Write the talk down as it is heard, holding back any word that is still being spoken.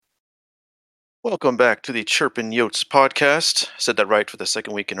Welcome back to the Chirpin Yotes podcast. Said that right for the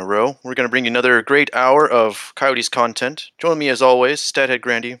second week in a row. We're going to bring you another great hour of Coyotes content. Join me as always, Stathead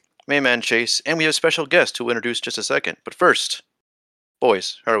Grandy, Mayman Chase, and we have a special guest who will introduce just a second. But first,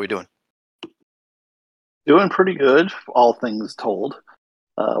 boys, how are we doing? Doing pretty good, all things told.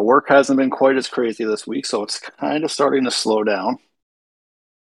 Work hasn't been quite as crazy this week, so it's kind of starting to slow down.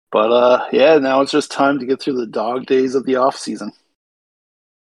 But yeah, now it's just time to get through the dog days of the off season.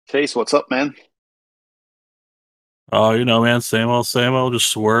 Chase, what's up, man? Oh, man, same old,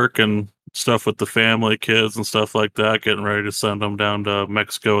 just work and stuff with the family, kids and stuff like that, getting ready to send them down to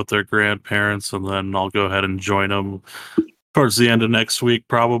Mexico with their grandparents, and then I'll go ahead and join them towards the end of next week,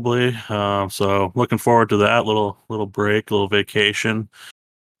 probably. So looking forward to that little break, little vacation.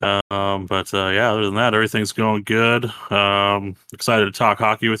 But yeah, other than that, everything's going good. Excited to talk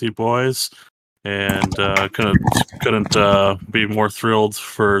hockey with you boys, and couldn't be more thrilled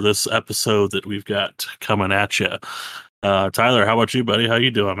for this episode that we've got coming at you. Tyler, how about you, buddy? How you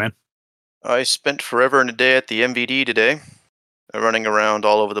doing, man? I spent forever and a day at the MVD today, running around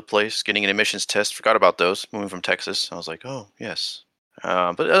all over the place, getting an emissions test. Forgot about those, moving from Texas. I was like, oh, yes.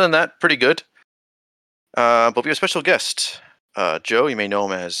 But other than that, pretty good. But we have a special guest. Joe, you may know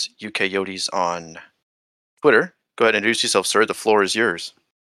him as UK Yotes on Twitter. Go ahead and introduce yourself, sir. The floor is yours.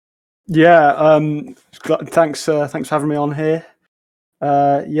 Yeah, thanks for having me on here.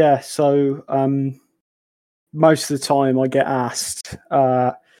 So most of the time I get asked,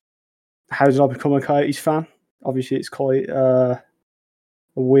 how did I become a Coyotes fan? Obviously, it's quite a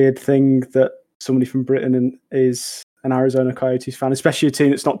weird thing that somebody from Britain is an Arizona Coyotes fan, especially a team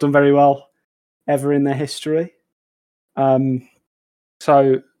that's not done very well ever in their history.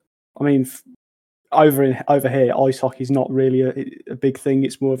 So, I mean, over here, ice hockey is not really a big thing.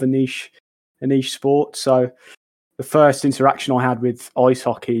 It's more of a niche sport. So the first interaction I had with ice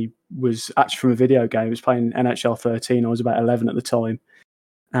hockey was actually from a video game. I was playing NHL 13. I was about 11 at the time.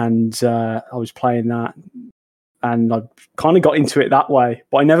 And I was playing that. And I kind of got into it that way.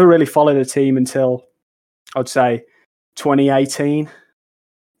 But I never really followed a team until, I'd say, 2018.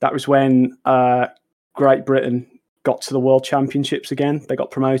 That was when Great Britain got to the World Championships again. They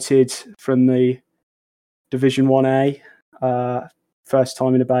got promoted from the Division 1A, first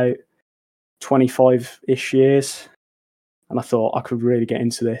time in about 25-ish years. And I thought I could really get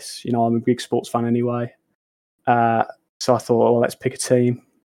into this. I'm a big sports fan anyway. So I thought, well, let's pick a team.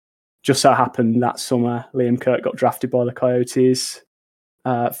 Just so happened that summer, Liam Kirk got drafted by the Coyotes.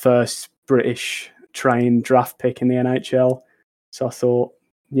 First British trained draft pick in the NHL. So I thought,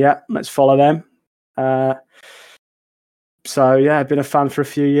 yeah, let's follow them. So yeah, I've been a fan for a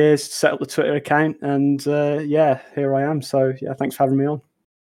few years, set up the Twitter account, and here I am. So yeah, thanks for having me on.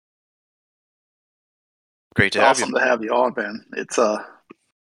 Great to have you. Awesome to have you on, man. It's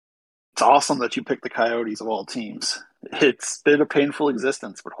awesome that you picked the Coyotes of all teams. It's been a painful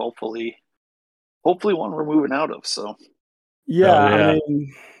existence, but hopefully one we're moving out of. So yeah. I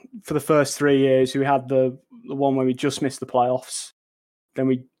mean, for the first 3 years, we had the one where we just missed the playoffs. Then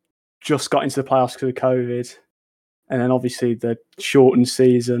we just got into the playoffs because of COVID. And then obviously the shortened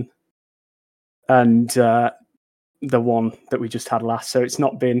season and the one that we just had last. So it's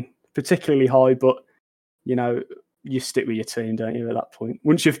not been particularly high, but, you stick with your team, don't you, at that point?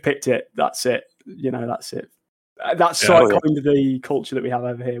 Once you've picked it, that's it. That's it. That's kind of the culture that we have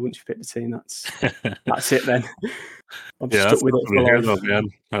over here. Once you've picked the team, that's it then. I'm stuck with it for life. Though, man.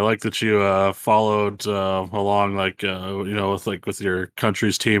 I like that you followed along, with your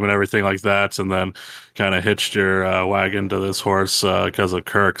country's team and everything like that, and then kind of hitched your wagon to this horse because of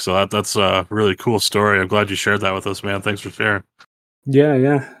Kirk. So that's a really cool story. I'm glad you shared that with us, man. Thanks for sharing.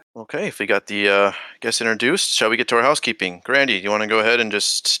 Yeah. Okay, if we got the guest introduced, shall we get to our housekeeping? Grandy, do you want to go ahead and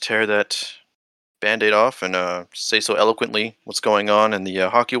just tear that Band-Aid off and say so eloquently what's going on in the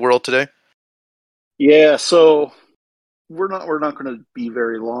hockey world today? Yeah, so we're not going to be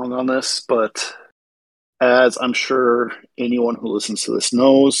very long on this, but as I'm sure anyone who listens to this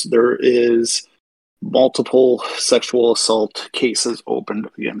knows, there is multiple sexual assault cases opened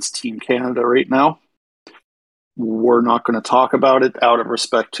against Team Canada right now. We're not going to talk about it out of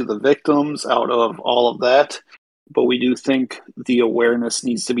respect to the victims, out of all of that, but we do think the awareness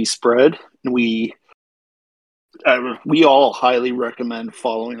needs to be spread. We all highly recommend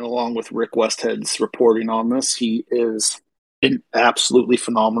following along with Rick Westhead's reporting on this. He is an absolutely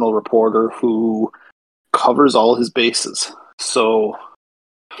phenomenal reporter who covers all his bases. So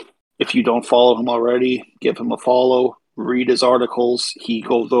if you don't follow him already, give him a follow. Read his articles. He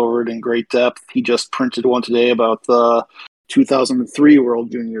goes over it in great depth. He just printed one today about the 2003 World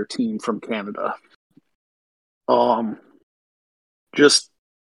Junior team from Canada. Just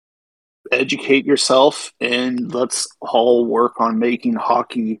educate yourself, and let's all work on making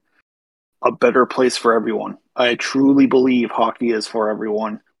hockey a better place for everyone. I truly believe hockey is for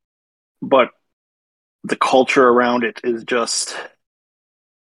everyone, but the culture around it is just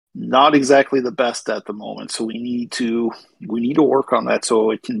not exactly the best at the moment. So we need to work on that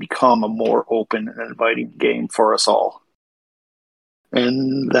so it can become a more open and inviting game for us all.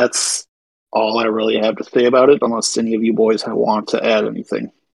 And that's all I really have to say about it, unless any of you boys want to add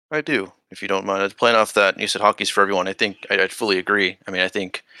anything. I do, if you don't mind. Playing off that, you said hockey's for everyone. I think I'd fully agree. I mean, I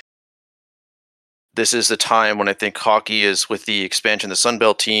think this is the time when I think hockey is, with the expansion of the Sun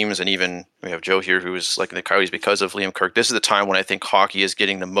Belt teams, and even we have Joe here who is liking the Coyotes because of Liam Kirk. This is the time when I think hockey is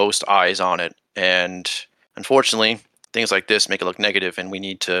getting the most eyes on it. And unfortunately, things like this make it look negative, and we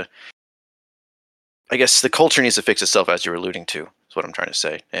need to, I guess the culture needs to fix itself, as you were alluding to, is what I'm trying to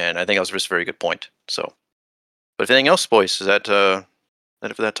say. And I think that was just a very good point. So, but if anything else, boys, is that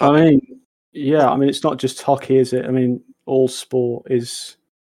it for that topic? I mean, yeah, I mean, it's not just hockey, is it? I mean, all sport is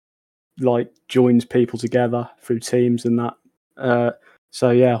like joins people together through teams and that. So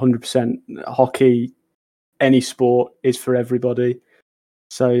yeah, 100%. Hockey, any sport is for everybody.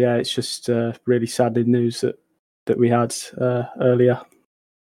 So yeah, it's just really sad news that we had earlier.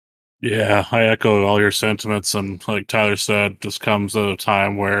 Yeah, I echo all your sentiments, and like Tyler said, this comes at a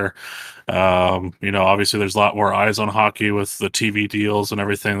time where, obviously there's a lot more eyes on hockey with the TV deals and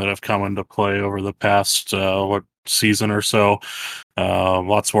everything that have come into play over the past season or so.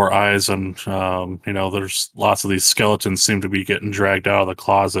 Lots more eyes, and there's lots of these skeletons seem to be getting dragged out of the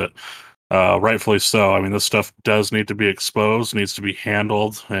closet. Rightfully so. I mean, this stuff does need to be exposed, needs to be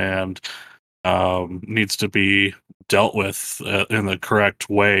handled, and needs to be dealt with in the correct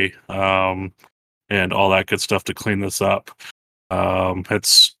way, and all that good stuff to clean this up.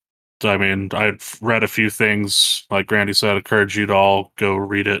 I've read a few things, like Randy said. I encourage you to all go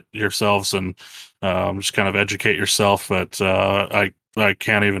read it yourselves and just kind of educate yourself. But I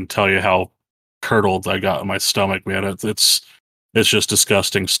can't even tell you how curdled I got in my stomach, man. It's just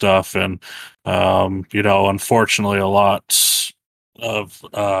disgusting stuff, and unfortunately, a lot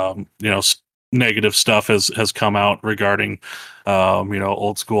of negative stuff has come out regarding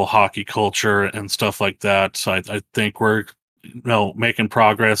old school hockey culture and stuff like that. I think we're making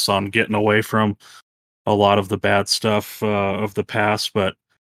progress on getting away from a lot of the bad stuff of the past, but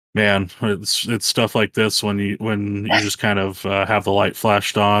man, it's stuff like this when you just kind of have the light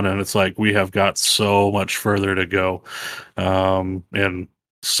flashed on, and it's like we have got so much further to go in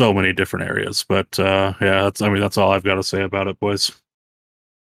so many different areas. But yeah, that's all I've got to say about it, boys.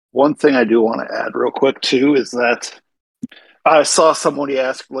 One thing I do want to add real quick too is that I saw somebody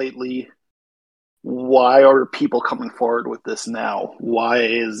ask lately, why are people coming forward with this now? Why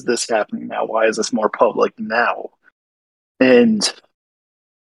is this happening now? Why is this more public now? And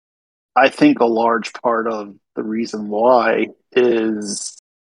I think a large part of the reason why is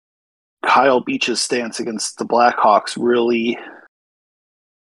Kyle Beach's stance against the Blackhawks really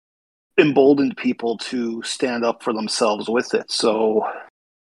emboldened people to stand up for themselves with it. So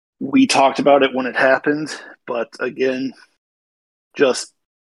we talked about it when it happened, but again, just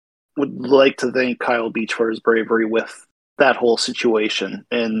would like to thank Kyle Beach for his bravery with that whole situation,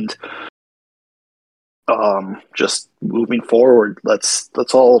 and just moving forward, let's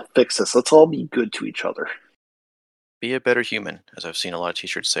all fix this. Let's all be good to each other. Be a better human, as I've seen a lot of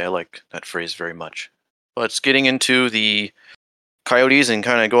t-shirts say. I like that phrase very much. But getting into the Coyotes and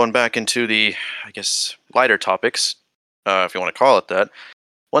kind of going back into the, I guess, lighter topics, if you want to call it that.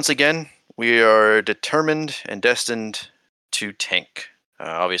 Once again, we are determined and destined to tank.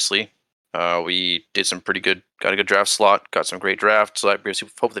 Obviously, we did some pretty good, got a good draft slot, got some great drafts, so that gives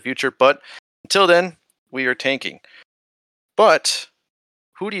hope for the future. But until then, we are tanking. But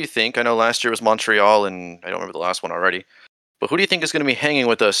who do you think? I know last year was Montreal, and I don't remember the last one already. But who do you think is going to be hanging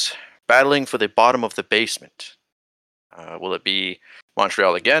with us, battling for the bottom of the basement? Will it be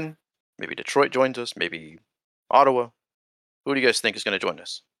Montreal again? Maybe Detroit joins us. Maybe Ottawa. Who do you guys think is going to join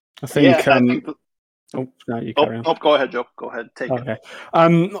us? I think. I think no, you carry on. Go ahead, Joe. Go ahead. Take it. I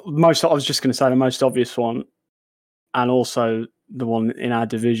was just going to say the most obvious one, and also the one in our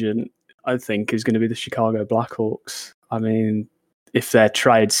division, I think, is going to be the Chicago Blackhawks. I mean, if their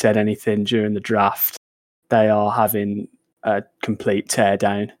trade said anything during the draft, they are having a complete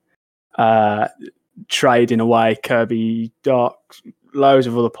teardown. Trading away Kirby Doc, loads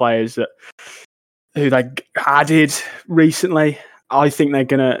of other players who they added recently. I think they're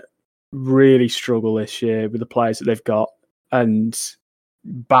going to really struggle this year with the players that they've got and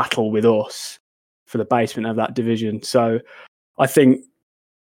battle with us for the basement of that division. So I think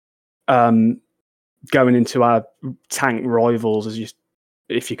going into our tank rivals, as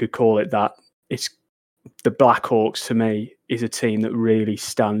if you could call it that. It's the Blackhawks, to me, is a team that really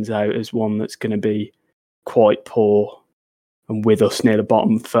stands out as one that's going to be quite poor and with us near the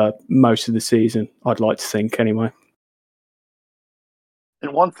bottom for most of the season, I'd like to think, anyway.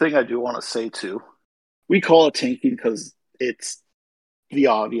 And one thing I do want to say, too, we call it tanking because it's the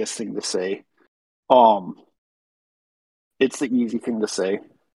obvious thing to say. It's the easy thing to say.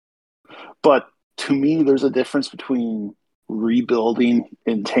 But to me, there's a difference between rebuilding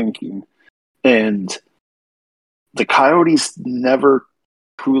and tanking. And the Coyotes never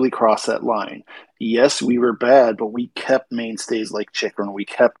truly crossed that line. Yes, we were bad, but we kept mainstays like Chirpin. We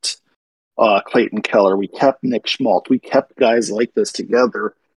kept Clayton Keller. We kept Nick Schmaltz. We kept guys like this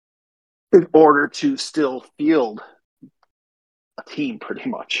together in order to still field a team, pretty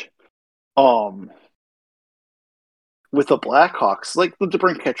much. With the Blackhawks, like the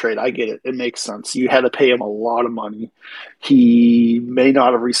DeBrincat trade, I get it. It makes sense. You had to pay him a lot of money. He may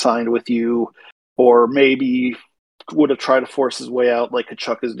not have re-signed with you, or maybe would have tried to force his way out like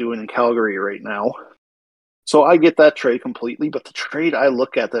Kachuk is doing in Calgary right now. So I get that trade completely, but the trade I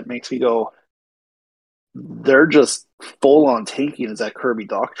look at that makes me go, they're just full on tanking is that Kirby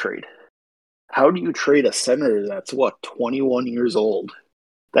Dach trade. How do you trade a center that's, 21 years old,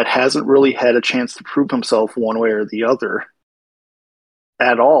 that hasn't really had a chance to prove himself one way or the other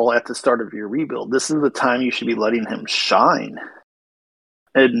at all at the start of your rebuild? This is the time you should be letting him shine.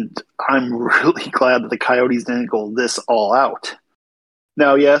 And I'm really glad that the Coyotes didn't go this all out.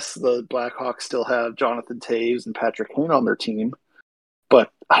 Now, yes, the Blackhawks still have Jonathan Toews and Patrick Kane on their team,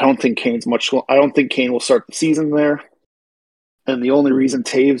 but I don't think Kane will start the season there. And the only reason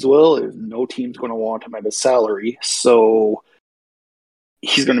Toews will is no team's going to want him at his salary, so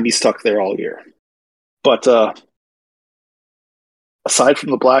he's going to be stuck there all year. But aside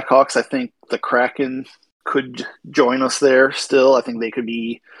from the Blackhawks, I think the Kraken could join us there still. I think they could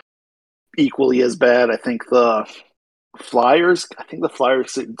be equally as bad. I think the Flyers could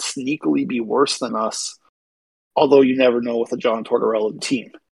sneakily be worse than us, although you never know with a John Tortorella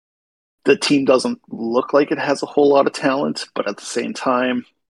team. The team doesn't look like it has a whole lot of talent, but at the same time,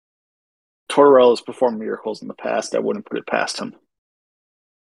 Tortorella has performed miracles in the past. I wouldn't put it past him.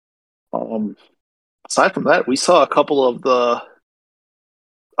 Aside from that, we saw a couple of the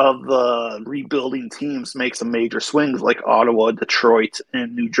rebuilding teams make some major swings, like Ottawa, Detroit,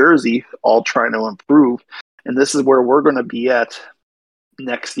 and New Jersey, all trying to improve. And this is where we're going to be at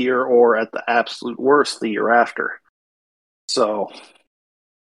next year, or at the absolute worst, the year after. So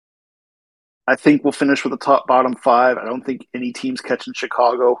I think we'll finish with the bottom five. I don't think any team's catching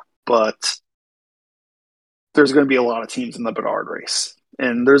Chicago, but there's going to be a lot of teams in the Bedard race.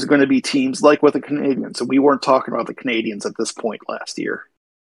 And there's going to be teams like with the Canadiens. So we weren't talking about the Canadiens at this point last year.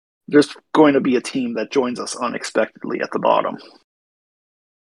 There's going to be a team that joins us unexpectedly at the bottom.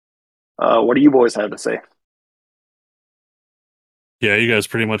 What do you boys have to say? Yeah, you guys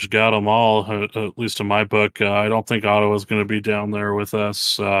pretty much got them all, at least in my book. I don't think Ottawa's going to be down there with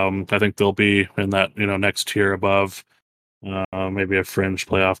us. I think they'll be in that next tier above, maybe a fringe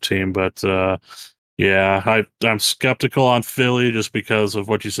playoff team. But yeah, I'm skeptical on Philly just because of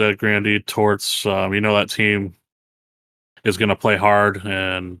what you said, Grandy. Torts, that team is going to play hard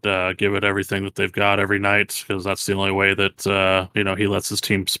and give it everything that they've got every night, because that's the only way that he lets his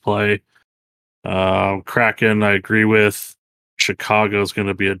teams play. Kraken, I agree with. Chicago's going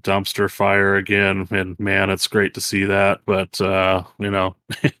to be a dumpster fire again, and man, it's great to see that. But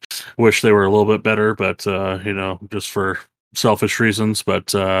wish they were a little bit better. But just for selfish reasons.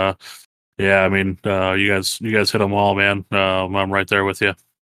 But yeah, I mean, you guys hit them all, man. I'm right there with you.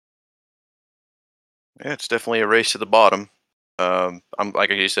 Yeah, it's definitely a race to the bottom. I'm like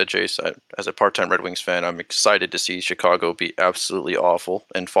you said, Chase. As a part-time Red Wings fan, I'm excited to see Chicago be absolutely awful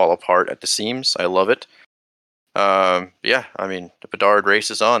and fall apart at the seams. I love it. Yeah, I mean, the Bedard race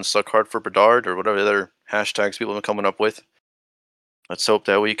is on. Suck hard for Bedard, or whatever other hashtags people have been coming up with. Let's hope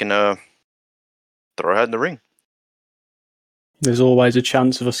that we can throw our hat in the ring. There's always a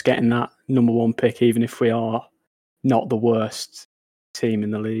chance of us getting that number one pick, even if we are not the worst team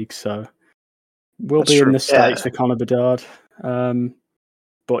in the league. So we'll be in the States for Connor Bedard.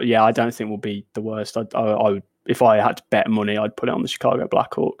 But yeah, I don't think we'll be the worst. I would, if I had to bet money, I'd put it on the Chicago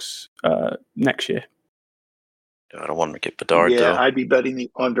Blackhawks next year. I don't want to get Bedard, though. I'd be betting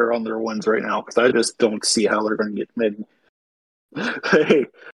the under on their wins right now, because I just don't see how they're going to get many.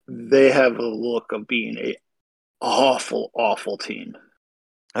 They have a look of being a awful, awful team.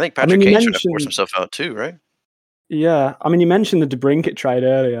 I think Patrick Kane's trying to force himself out too, right? Yeah, I mean, you mentioned the DeBrincat trade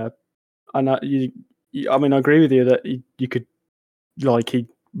earlier, and I agree with you that you could, he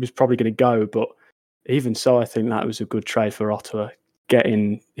was probably going to go, but even so, I think that was a good trade for Ottawa.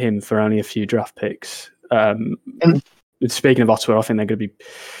 getting him for only a few draft picks. And speaking of Ottawa, I think they're going to be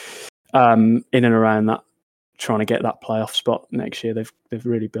in and around that, trying to get that playoff spot next year. They've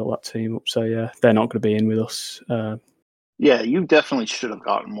really built that team up. So yeah, they're not going to be in with us. Yeah, you definitely should have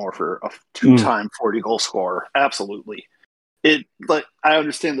gotten more for a two-time 40-goal scorer. Absolutely. I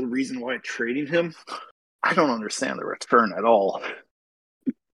understand the reason why trading him. I don't understand the return at all.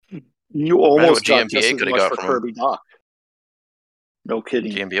 You almost got just as much for Kirby Dach. No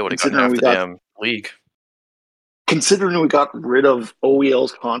kidding. GMBA would have gotten half the damn league. Considering we got rid of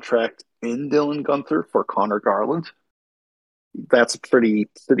OEL's contract in Dylan Guenther for Connor Garland, that's a pretty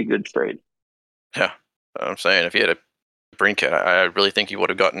good trade. Yeah, I'm saying if he had a Brinket, I really think he would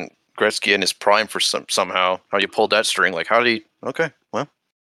have gotten Gretzky in his prime for somehow. How you pulled that string? Like, how did he? Okay, well,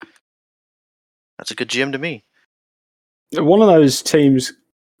 that's a good GM to me. One of those teams,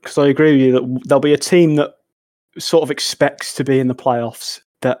 because I agree with you that there'll be a team that sort of expects to be in the playoffs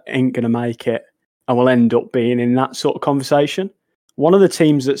that ain't going to make it and will end up being in that sort of conversation. One of the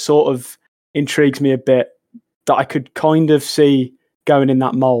teams that sort of intrigues me a bit that I could kind of see going in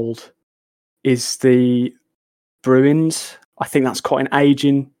that mould is the Bruins. I think that's quite an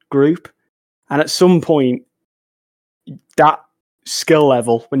aging group. And at some point, that skill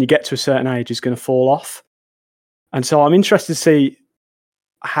level, when you get to a certain age, is going to fall off. And so I'm interested to see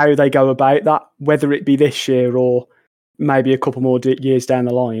how they go about that, whether it be this year or maybe a couple more years down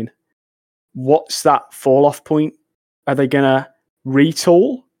the line. What's that fall off point? Are they going to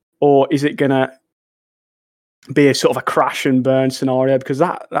retool, or is it going to be a sort of a crash and burn scenario? Because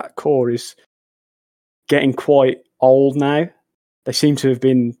that core is getting quite old now. They seem to have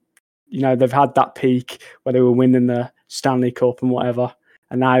been, they've had that peak where they were winning the Stanley Cup and whatever,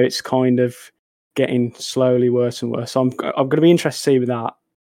 and now it's kind of getting slowly worse and worse. So I'm going to be interested to see with that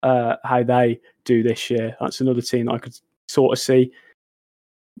how they do this year. That's another team that I could sort of see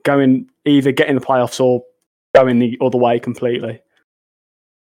going either getting the playoffs or going the other way completely.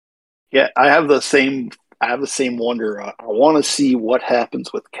 Yeah, I have the same wonder. I want to see what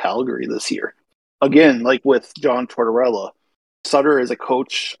happens with Calgary this year. Again, like with John Tortorella, Sutter is a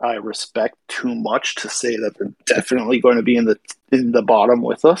coach I respect too much to say that they're definitely going to be in the bottom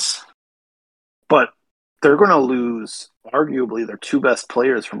with us. But they're going to lose arguably their two best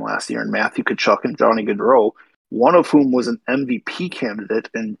players from last year, in Matthew Tkachuk and Johnny Gaudreau, one of whom was an MVP candidate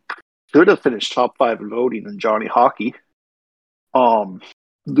and should have finished top 5 in voting in Johnny Hockey.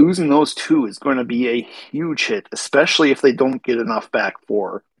 Losing those two is going to be a huge hit, especially if they don't get enough back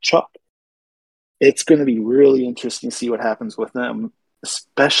for Chuck. It's going to be really interesting to see what happens with them,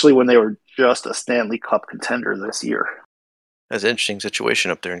 especially when they were just a Stanley Cup contender this year. That's an interesting situation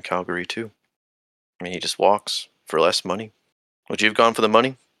up there in Calgary, too. I mean, he just walks for less money. Would you have gone for the money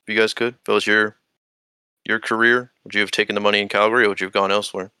if you guys could? If it was your career, would you have taken the money in Calgary, or would you have gone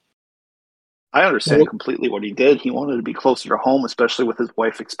elsewhere? I understand completely what he did. He wanted to be closer to home, especially with his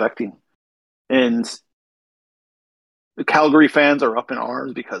wife expecting. And the Calgary fans are up in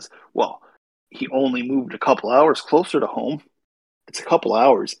arms because, well, he only moved a couple hours closer to home. It's a couple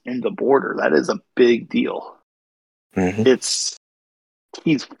hours in the border. That is a big deal. Mm-hmm.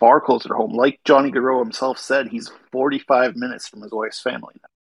 He's far closer to home. Like Johnny Gaudreau himself said, he's 45 minutes from his wife's family.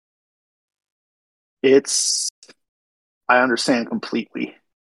 I understand completely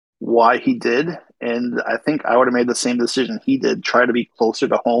why he did, and I think I would have made the same decision he did, try to be closer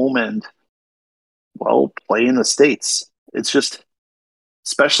to home and, well, play in the States. It's just,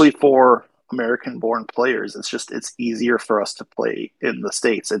 especially for American-born players, it's easier for us to play in the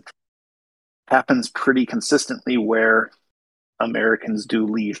States. It happens pretty consistently where Americans do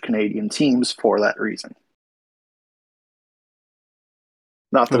leave Canadian teams for that reason.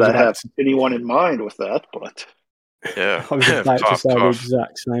 Not that I have anyone in mind with that, but... Yeah. I was about to say the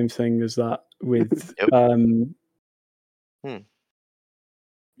exact same thing as that with...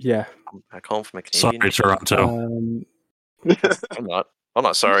 Yeah. I'm back home from a Canadian. Sorry, Toronto. I'm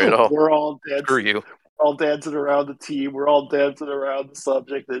not sorry at all. We're all dead. Screw you. All dancing around the team. We're all dancing around the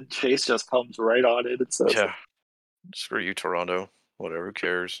subject, and Chase just comes right on it and says, "Yeah, screw you, Toronto. Whatever, who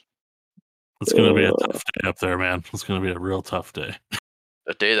cares?" It's going to be a tough day up there, man. It's going to be a real tough day.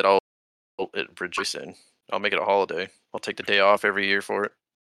 A day that I'll rejoice in. I'll make it a holiday. I'll take the day off every year for it.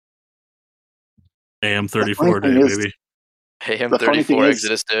 AM 34 day, baby. AM 34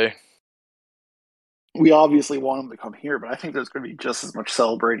 Exodus Day. We obviously want him to come here, but I think there's going to be just as much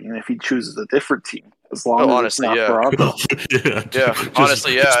celebrating if he chooses a different team, as long as honestly, it's not Toronto. Yeah,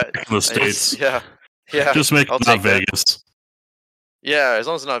 honestly, yeah. In the States. Yeah. Just make it not Vegas. That. Yeah, as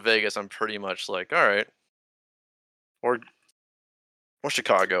long as it's not Vegas, I'm pretty much like, all right. Or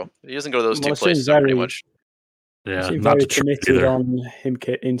Chicago. He doesn't go to those two places pretty much. Yeah, seem not very to trade committed either. on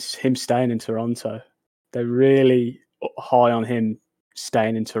him staying in Toronto. They're really high on him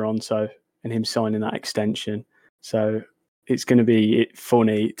staying in Toronto and him signing that extension. So it's going to be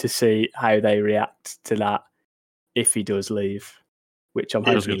funny to see how they react to that if he does leave, which I'm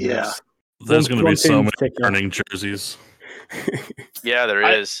hoping he Yeah. does. There's going to be so One many particular- burning jerseys. Yeah, there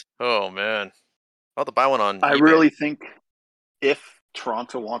is. Oh man, I'll have to buy one on I eBay. really think if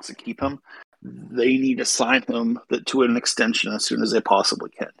Toronto wants to keep him, they need to sign him to an extension as soon as they possibly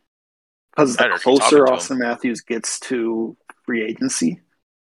can. Because the Better if you're closer talking to Austin Matthews gets to free agency,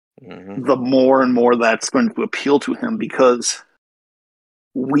 Mhm. the more and more that's going to appeal to him, because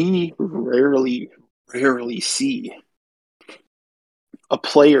we rarely see a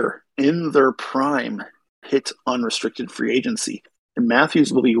player in their prime hit unrestricted free agency. And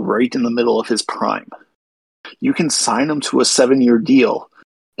Matthews will be right in the middle of his prime. You can sign him to a 7-year deal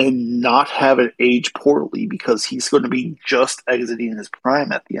and not have it age poorly, because he's going to be just exiting his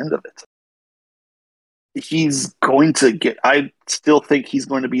prime at the end of it. I still think he's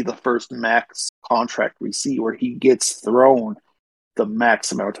going to be the first max contract we see where he gets thrown the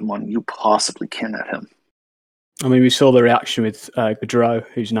max amount of money you possibly can at him. I mean, we saw the reaction with Gaudreau,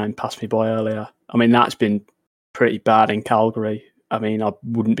 whose name passed me by earlier. I mean, that's been pretty bad in Calgary. I mean, I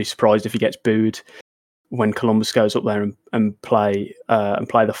wouldn't be surprised if he gets booed when Columbus goes up there and play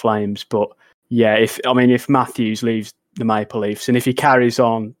the Flames. But yeah, if Matthews leaves the Maple Leafs, and if he carries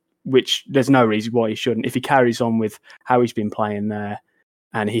on, which there's no reason why he shouldn't, if he carries on with how he's been playing there,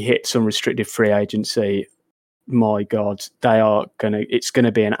 and he hits some restricted free agency, my God, it's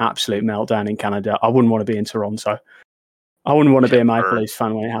gonna be an absolute meltdown in Canada. I wouldn't want to be in Toronto. I wouldn't want to be a Maple Leafs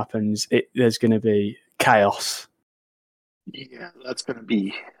fan when it happens. There's going to be chaos. Yeah, that's going to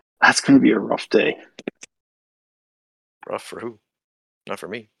be a rough day. Rough for who? Not for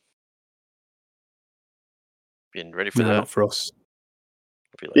me. Being ready for No, that. not for us.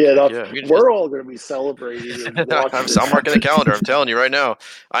 We're all going to be celebrating. And I'm marking the calendar. I'm telling you right now.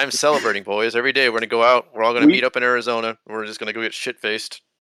 I'm celebrating, boys. Every day we're going to go out. We're all going to meet up in Arizona. We're just going to go get shit-faced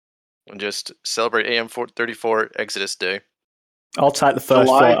and just celebrate AM 34 Exodus Day. I'll take the first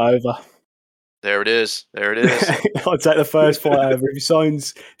flight over. There it is. I'll take the first flight over. If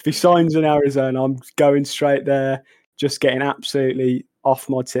he signs in Arizona, I'm going straight there, just getting absolutely off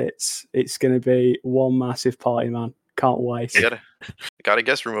my tits. It's going to be one massive party, man. Can't wait. Got a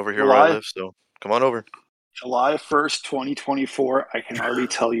guest room over here where I live, so come on over. July 1st, 2024, I can already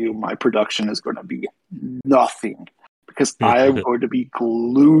tell you my production is going to be nothing, because I am going to be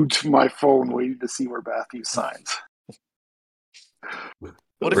glued to my phone waiting to see where Matthews signs.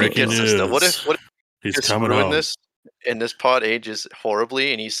 What if he gets this though? What if he's just coming ruin home. this and this pod ages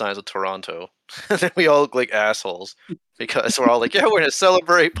horribly and he signs with Toronto? And then we all look like assholes because we're all like, yeah, we're going to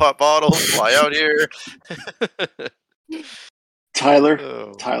celebrate, pop bottles, fly out here.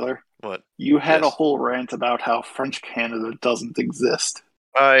 Tyler, what? You had a whole rant about how French Canada doesn't exist.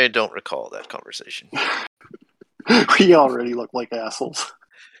 I don't recall that conversation. We already look like assholes.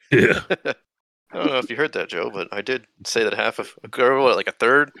 Yeah. I don't know if you heard that, Joe, but I did say that half of like a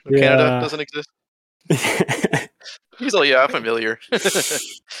third of Canada doesn't exist. He's all, yeah, I'm familiar.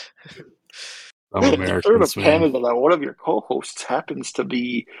 I'm American. A third of Canada that one of your co-hosts happens to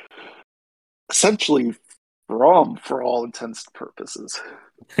be essentially from, for all intents and purposes.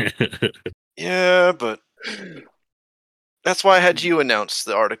 Yeah, but that's why I had you announce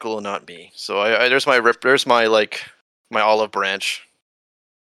the article and not me. So there's my olive branch.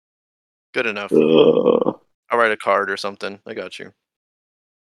 Good enough. I'll write a card or something. I got you.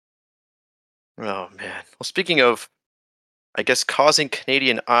 Oh man. Well, speaking of, I guess, causing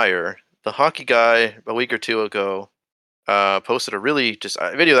Canadian ire, the hockey guy a week or two ago posted a really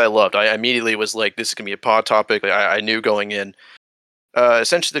a video that I loved. I immediately was like, this is gonna be a pod topic. I knew going in.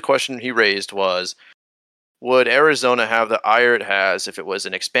 Essentially, the question he raised was, would Arizona have the ire it has if it was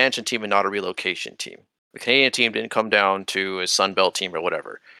an expansion team and not a relocation team? The Canadian team didn't come down to a Sunbelt team or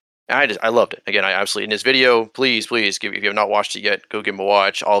whatever. And I loved it. Again, I absolutely, in his video, please, if you have not watched it yet, go give him a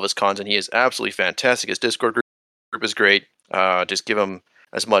watch. All of his content, he is absolutely fantastic. His Discord group is great. Just give him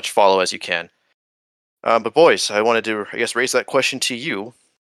as much follow as you can. But boys, I wanted to, raise that question to you.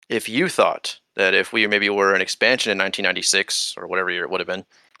 If you thought that if we maybe were an expansion in 1996 or whatever year it would have been,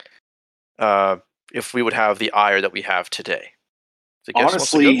 if we would have the ire that we have today.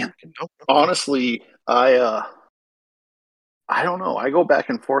 Honestly, I don't know. I go back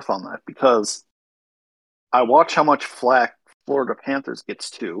and forth on that, because I watch how much flack Florida Panthers gets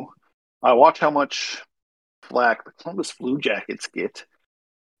too. I watch how much flack the Columbus Blue Jackets get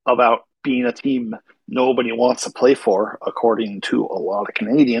about being a team nobody wants to play for, according to a lot of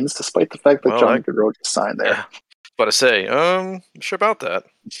Canadians, despite the fact that Johnny Gaudreau just signed there. about to say, I'm sure about that.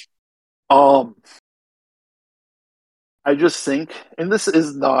 I just think, and this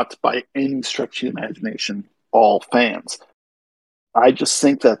is not by any stretch of the imagination all fans. I just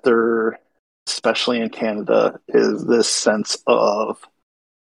think that there, especially in Canada, is this sense of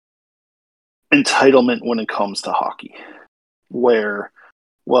entitlement when it comes to hockey, where,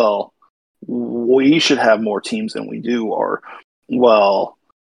 well, we should have more teams than we do, or, well,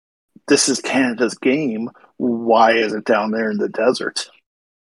 this is Canada's game. Why is it down there in the desert?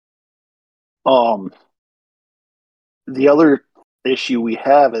 The other issue we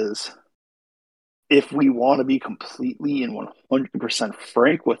have is if we want to be completely and 100%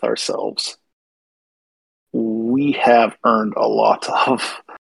 frank with ourselves, we have earned a lot of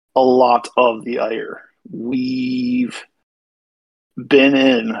the ire. We've been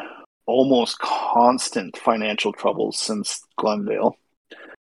in almost constant financial troubles since Glendale.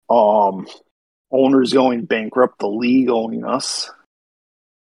 Owners going bankrupt, the league owning us.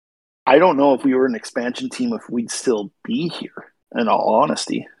 I don't know if we were an expansion team if we'd still be here, in all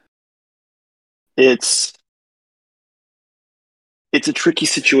honesty. It's a tricky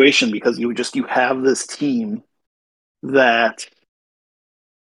situation because you have this team that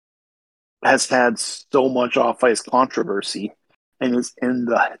has had so much off-ice controversy and is in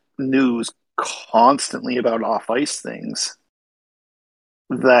the news constantly about off-ice things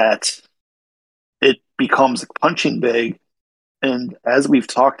that it becomes a punching bag. And as we've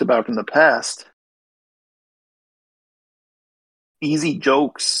talked about in the past, easy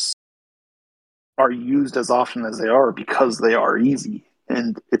jokes are used as often as they are because they are easy.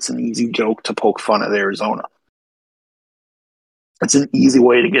 And it's an easy joke to poke fun at Arizona. It's an easy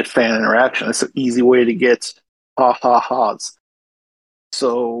way to get fan interaction. It's an easy way to get ha-ha-ha's.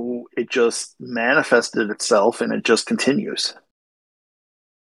 So it just manifested itself and it just continues.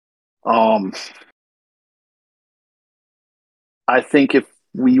 I think if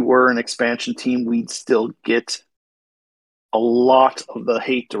we were an expansion team, we'd still get a lot of the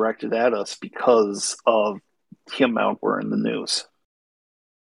hate directed at us because of the amount we're in the news.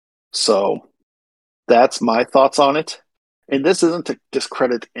 So that's my thoughts on it. And this isn't to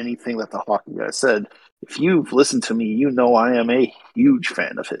discredit anything that the hockey guy said. If you've listened to me, you know I am a huge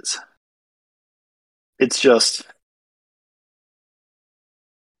fan of his. It's just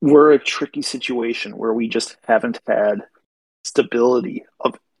we're a tricky situation where we just haven't had stability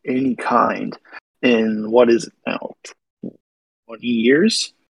of any kind in what is it now, 20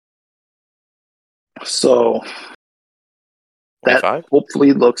 years? So that 25?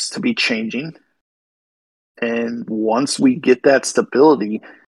 hopefully looks to be changing. And once we get that stability,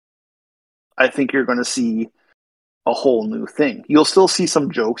 I think you're going to see a whole new thing. You'll still see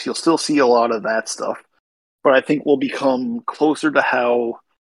some jokes. You'll still see a lot of that stuff. But I think we'll become closer to how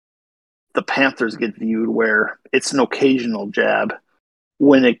the Panthers get viewed, where it's an occasional jab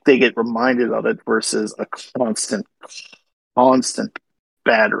when they get reminded of it versus a constant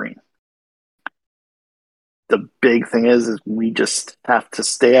battering. The big thing is we just have to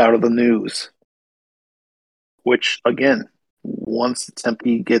stay out of the news, which, again, once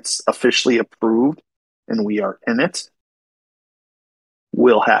Tempe gets officially approved and we are in it,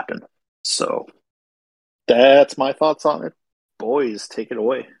 will happen. So that's my thoughts on it. Boys, take it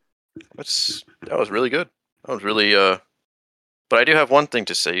away. That was really good. That was really but I do have one thing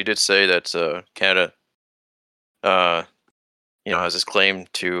to say. You did say that Canada has this claim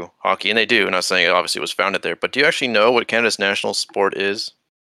to hockey, and they do. I'm not saying it obviously was founded there, but do you actually know what Canada's national sport is,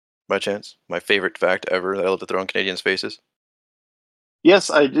 by chance? My favorite fact ever that I love to throw in Canadians' faces. Yes,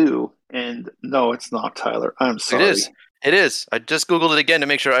 I do. And no, it's not, Tyler. I'm sorry. It is. It is. I just Googled it again to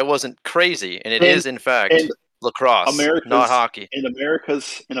make sure I wasn't crazy, and it is, in fact, lacrosse, not hockey. In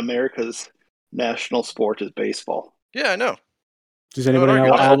America's national sport is baseball. Yeah, I know. Does anybody know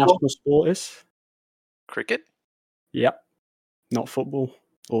what our national sport is? Cricket? Yep. Not football,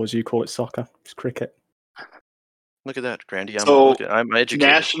 or as you call it, soccer. It's cricket. Look at that, Grandy. I'm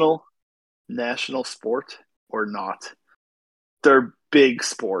educated. National sport or not, their big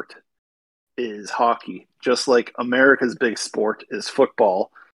sport is hockey. Just like America's big sport is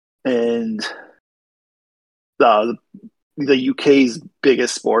football, and the UK's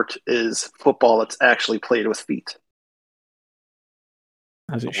biggest sport is football that's actually played with feet.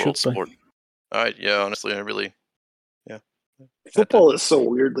 As it should be. Honestly, yeah. Football is so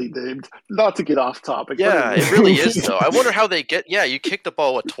weirdly named. Not to get off topic. Yeah, but it really is, though. I wonder how they get... Yeah, you kick the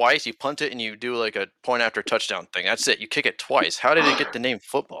ball twice, you punt it, and you do like a point after touchdown thing. That's it. You kick it twice. How did it get the name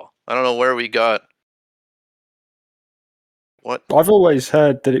football? I don't know where we got... What? I've always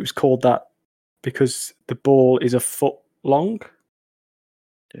heard that it was called that because the ball is a foot long.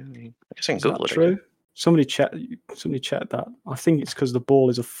 I guess I can is Google that it. True? Somebody check that. I think it's because the ball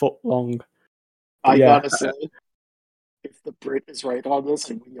is a foot long. I yeah. gotta say, if the Brit is right on this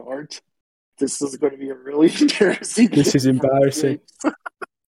and we aren't, this is going to be a really embarrassing. This is embarrassing.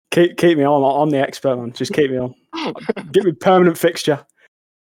 Keep me on. I'm the expert, man. Just keep me on. Get me permanent fixture.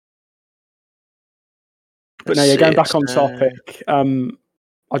 But no, going back on topic.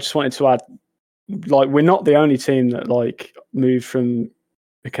 I just wanted to add, like, we're not the only team that like moved from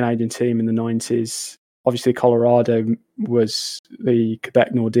a Canadian team in the 90s. Obviously, Colorado was the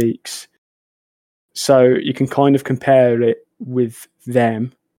Quebec Nordiques. So you can kind of compare it with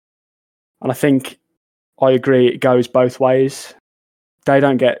them. And I think I agree it goes both ways. They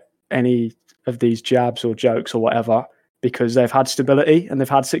don't get any of these jabs or jokes or whatever because they've had stability and they've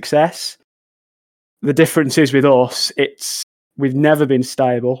had success. The difference is with us, we've never been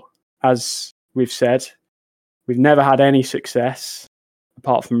stable, as we've said. We've never had any success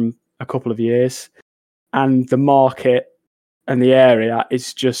apart from a couple of years. And the market and the area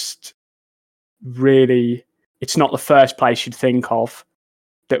is just really, it's not the first place you'd think of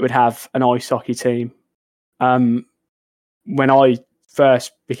that would have an ice hockey team. When I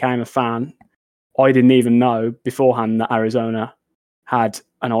first became a fan, I didn't even know beforehand that Arizona had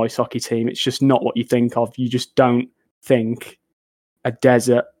an ice hockey team. It's just not what you think of. You just don't think a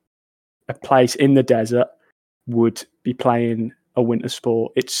place in the desert would be playing a winter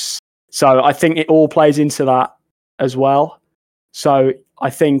sport. So I think it all plays into that as well. So I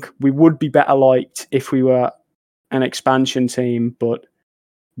think we would be better liked if we were an expansion team, but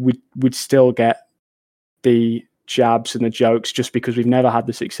we'd still get the jabs and the jokes just because we've never had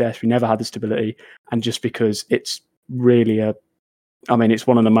the success, we never had the stability, and just because it's really it's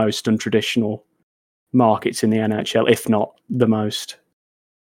one of the most untraditional markets in the NHL, if not the most.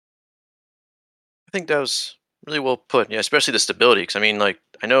 I think that was really well put. Yeah, especially the stability. Because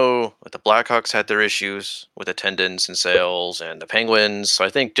I know the Blackhawks had their issues with attendance and sales, and the Penguins. So I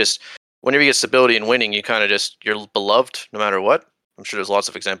think just whenever you get stability and winning, you kind of you're beloved no matter what. I'm sure there's lots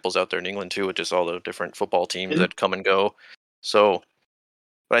of examples out there in England too, with just all the different football teams that come and go. So,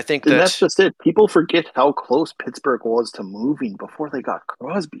 but I think that's just it. People forget how close Pittsburgh was to moving before they got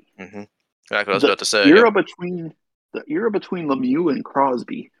Crosby. Mm-hmm. Exactly what I was about to say. The era between Lemieux and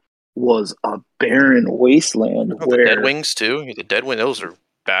Crosby was a barren wasteland. Where the Dead Wings too. The Dead Wings, those are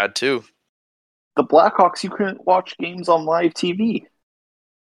bad too. The Blackhawks, you couldn't watch games on live TV.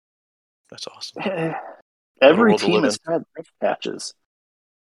 That's awesome. Every team has had rough patches.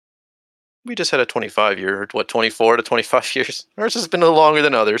 We just had a 25-year, 24 to 25 years. Ours has been a little longer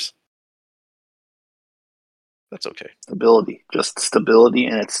than others. That's okay. Just stability,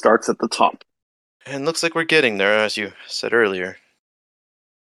 and it starts at the top. And looks like we're getting there, as you said earlier.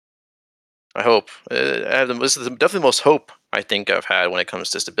 I hope. This is definitely the most hope I think I've had when it comes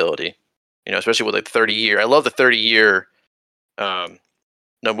to stability. Especially with 30-year. I love the 30-year no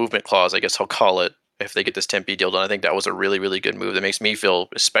movement clause, I guess I'll call it, if they get this Tempe deal done. I think that was a really, really good move that makes me feel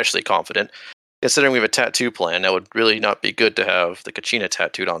especially confident. Considering we have a tattoo plan, that would really not be good to have the Kachina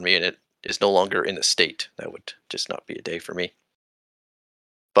tattooed on me and it is no longer in the state. That would just not be a day for me.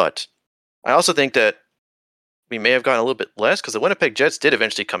 But I also think that we may have gotten a little bit less because the Winnipeg Jets did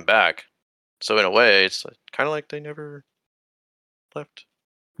eventually come back. So in a way, it's kind of like they never left.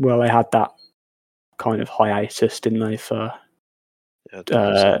 Well, they had that kind of hiatus, didn't they, for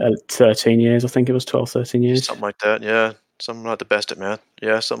 13 years, I think it was 12, 13 years. Something like that, yeah. I'm not the best at math.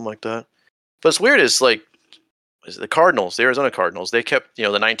 Yeah, something like that. But it's weird is the Cardinals, the Arizona Cardinals, they kept, the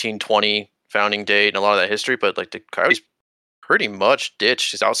 1920 founding date and a lot of that history, but the Coyotes pretty much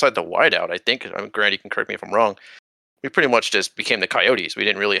ditched just outside the whiteout, I think. Grant, you can correct me if I'm wrong. We pretty much just became the Coyotes. We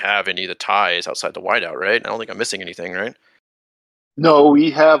didn't really have any of the ties outside the whiteout, right? I don't think I'm missing anything, right? No,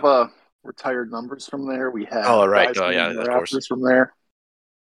 we have retired numbers from there. We have guys of course. from there.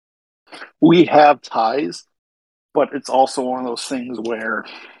 We have ties, but it's also one of those things where,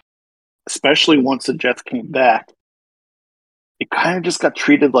 especially once the Jets came back, it kind of just got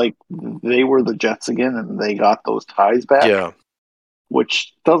treated like they were the Jets again and they got those ties back. Yeah.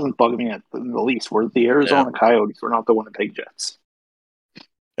 Which doesn't bug me at the least. We're the Arizona Coyotes. We're not the Winnipeg Jets.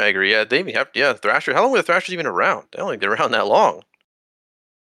 I agree. Yeah, they even have Thrashers. How long were the Thrashers even around? They don't think they're around that long.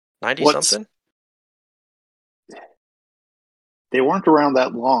 90-something? They weren't around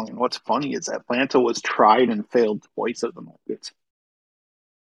that long. And what's funny is Atlanta was tried and failed twice at the market.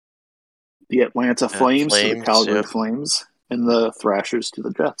 The Atlanta Flames to the Calgary Flames, and the Thrashers to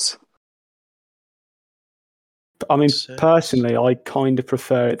the Jets. Personally, I kind of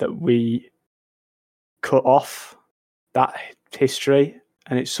prefer it that we cut off that history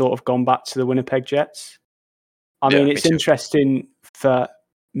and it's sort of gone back to the Winnipeg Jets. It's interesting for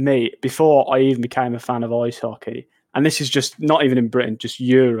me, before I even became a fan of ice hockey, and this is just not even in Britain, just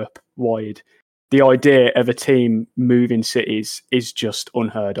Europe wide, the idea of a team moving cities is just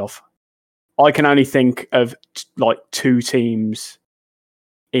unheard of. I can only think of like 2 teams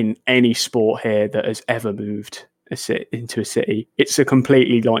in any sport here that has ever moved into a city. It's a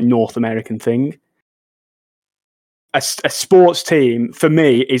completely like North American thing. A sports team for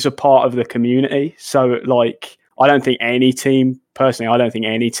me is a part of the community. So like, I don't think any team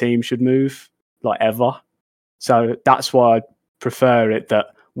should move like ever. So that's why I prefer it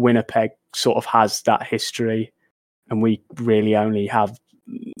that Winnipeg sort of has that history, and we really only have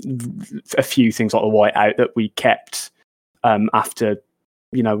a few things like the whiteout that we kept after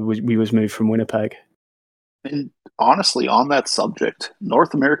we was moved from Winnipeg. And honestly, on that subject,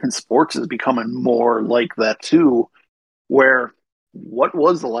 North American sports is becoming more like that too. Where what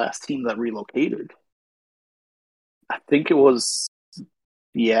was the last team that relocated? I think it was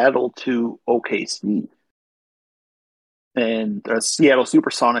Seattle to OKC, and Seattle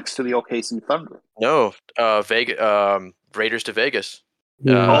Supersonics to the OKC Thunder. No, Raiders to Vegas.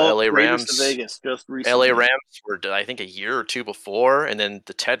 LA Raiders Rams to Vegas just recently. LA Rams were, I think, a year or two before, and then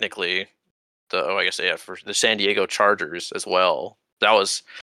for the San Diego Chargers as well.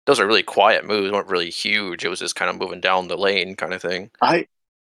 Those are really quiet moves, weren't really huge. It was just kind of moving down the lane kind of thing.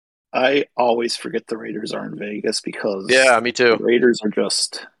 I always forget the Raiders are in Vegas because me too. The Raiders are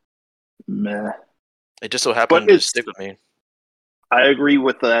just meh. It just so happened to stick with me. I agree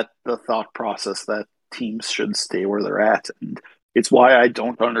with the thought process that teams should stay where they're at, and it's why I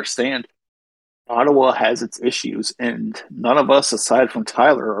don't understand. Ottawa has its issues, and none of us, aside from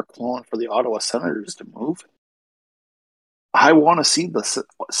Tyler, are calling for the Ottawa Senators to move. I want to see the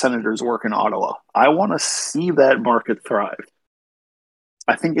Senators work in Ottawa. I want to see that market thrive.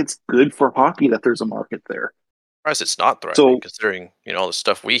 I think it's good for hockey that there's a market there. Surprised it's not thriving, considering all the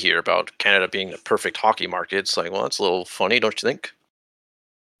stuff we hear about Canada being the perfect hockey market. It's like, well, that's a little funny, don't you think?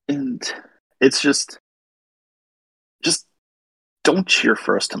 And it's just don't cheer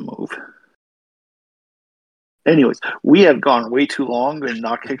for us to move. Anyways, we have gone way too long and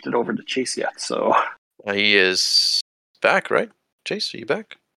not kicked it over to Chase yet. So he is back, right? Chase, are you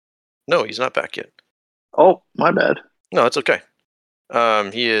back? No, he's not back yet. Oh, my bad. No, it's okay.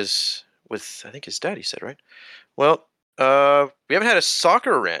 He is with, I think, his dad, he said, right? Well, we haven't had a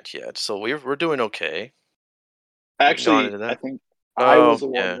soccer rant yet, so we're doing okay. Actually, I think I was the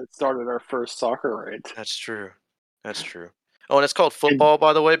one that started our first soccer rant. That's true. Oh, and it's called football,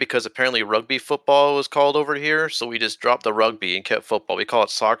 by the way, because apparently rugby football was called over here, so we just dropped the rugby and kept football. We call it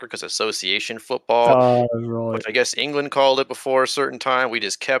soccer because association football, right. which I guess England called it before a certain time. We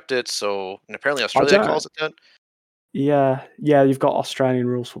just kept it, and apparently Australia calls it that. Yeah, you've got Australian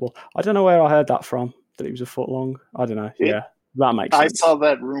rules football. I don't know where I heard that from, that it was a foot long. I don't know. That makes sense. I saw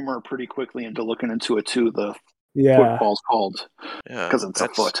that rumor pretty quickly into looking into it too. The football's called because it's a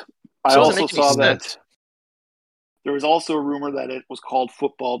foot. I also saw that there was also a rumor that it was called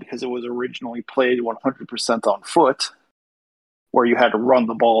football because it was originally played 100% on foot, where you had to run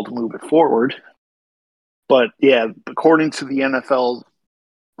the ball to move it forward. But yeah, according to the NFL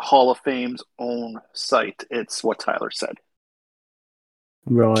Hall of Fame's own site, it's what Tyler said.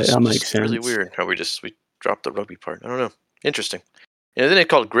 Right, that makes sense. Really weird how we dropped the rugby part. I don't know. Interesting. And then they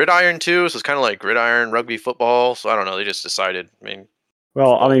called gridiron too, so it's kind of like gridiron rugby football. So I don't know. They just decided.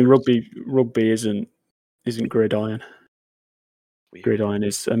 Rugby isn't gridiron. Weird. Gridiron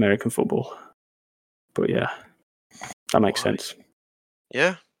is American football. But yeah, that makes sense.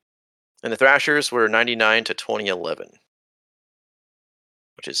 Yeah. And the Thrashers were 99 to 2011.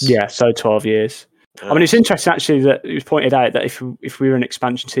 Which is so 12 years. I mean, it's interesting actually that it was pointed out that if we were an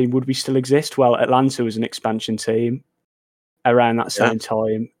expansion team, would we still exist? Well, Atlanta was an expansion team around that same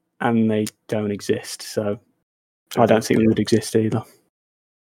time, and they don't exist. So I don't think we would exist either.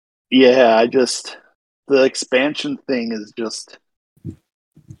 Yeah, the expansion thing is just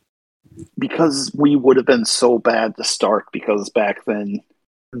because we would have been so bad to start, because back then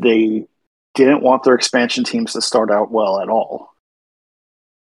they didn't want their expansion teams to start out well at all.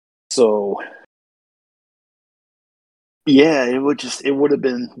 So yeah, we would have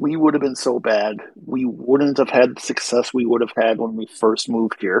been so bad. We wouldn't have had the success we would have had when we first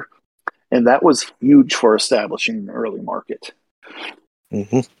moved here. And that was huge for establishing an early market.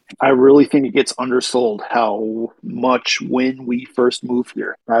 Mm-hmm. I really think it gets undersold how much when we first moved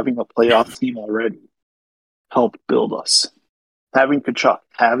here, having a playoff team already helped build us. Having Kachuk,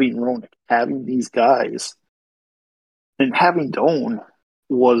 having Roenick, having these guys, and having Doan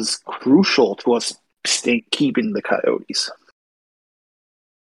was crucial to us keeping the Coyotes.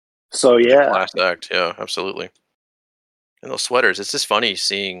 So yeah, class act, yeah, absolutely. And those sweaters, it's just funny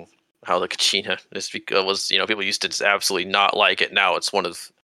seeing how the Kachina was, people used to just absolutely not like it. Now it's one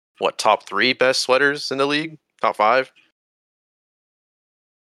of, top 3 best sweaters in the league? Top 5?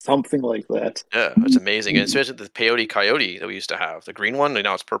 Something like that. Yeah, it's amazing. And especially the peyote coyote that we used to have, the green one, and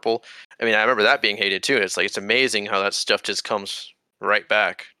now it's purple. I mean, I remember that being hated too. It's like, it's amazing how that stuff just comes right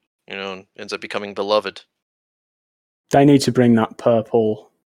back, and ends up becoming beloved. They need to bring that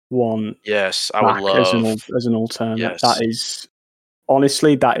purple one Yes, I would back as love. an alternate. Yes. That is,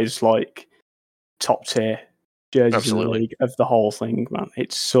 honestly, that is like top tier jerseys in the Absolutely. league of the whole thing, man.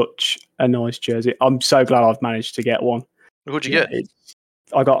 It's such a nice jersey. I'm so glad I've managed to get one. Who'd you get?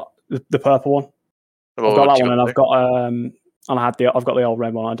 I got the purple one. Well, I've got that what'd you one, go and I've got the old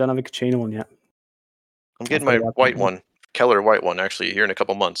red one. I don't have a Kachina one yet. I'm getting my white one, Keller white one, actually, here in a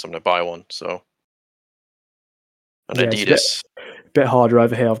couple months. I'm going to buy one, so. An Adidas. It's a bit harder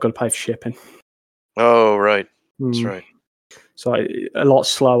over here. I've got to pay for shipping. Oh, right. That's right. So a lot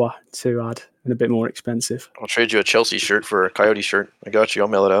slower to add and a bit more expensive. I'll trade you a Chelsea shirt for a Coyote shirt. I got you. I'll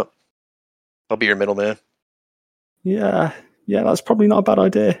mail it out. I'll be your middleman. Yeah, that's probably not a bad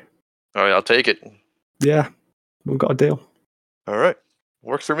idea. All right, I'll take it. Yeah, we've got a deal. All right.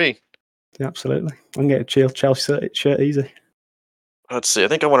 Works for me. Yeah, absolutely. I can get a Chelsea shirt easy. Let's see. I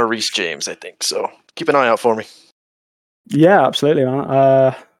think I want a Reece James, I think. So keep an eye out for me. Yeah, absolutely, man.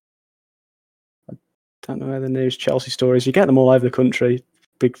 I don't know where the nearest Chelsea store is. You get them all over the country,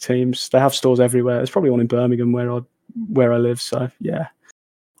 big teams. They have stores everywhere. There's probably one in Birmingham where I live. So, yeah,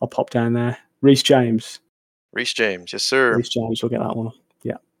 I'll pop down there. Reece James, yes, sir. Reece James, we'll get that one.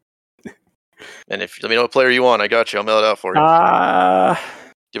 Yeah. And if let me know what player you want, I got you. I'll mail it out for you. Do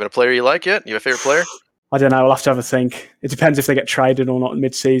you have a player you like yet? You have a favorite player? I don't know. I'll have to have a think. It depends if they get traded or not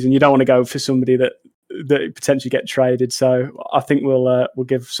mid-season. You don't want to go for somebody that potentially get traded. So I think we'll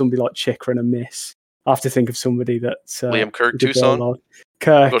give somebody like Chikrin a miss. I have to think of somebody that Liam Kirk, Tucson.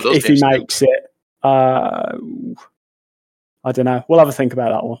 Kirk, if he makes it, I don't know. We'll have a think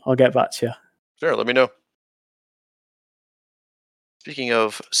about that one. I'll get back to you. Sure, let me know. Speaking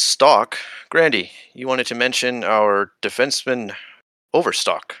of stock, Grandy, you wanted to mention our Defensemen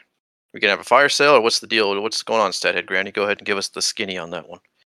Overstock. We can have a fire sale, or what's the deal? What's going on, Stathead Grandy? Go ahead and give us the skinny on that one.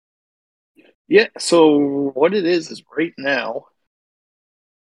 Yeah, so what it is right now,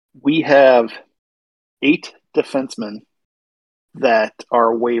 we have 8 defensemen that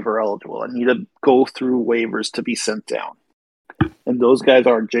are waiver eligible and need to go through waivers to be sent down. And those guys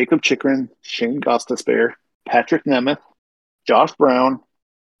are Jacob Chikrin, Shane Gostisbehere, Patrick Nemeth, Josh Brown,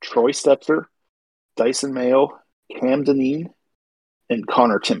 Troy Stetzer, Dyson Mayo, Cam Dineen, and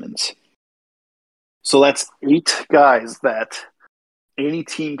Connor Timmins. So that's 8 guys that any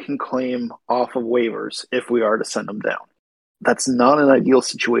team can claim off of waivers if we are to send them down. That's not an ideal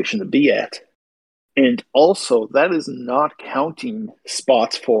situation to be at. And also, that is not counting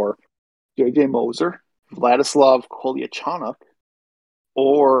spots for JJ Moser, Vladislav Kolyachonok,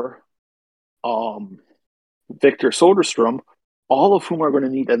 or Victor Soderstrom, all of whom are going to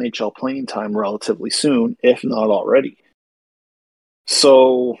need NHL playing time relatively soon, if not already.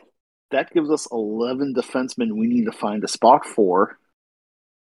 So that gives us 11 defensemen we need to find a spot for,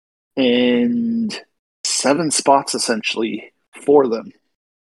 and 7 spots essentially for them.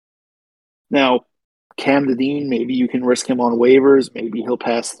 Now, Cam Dineen, maybe you can risk him on waivers. Maybe he'll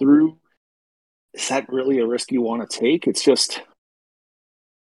pass through. Is that really a risk you want to take? It's just,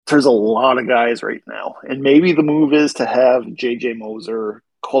 there's a lot of guys right now. And maybe the move is to have JJ Moser,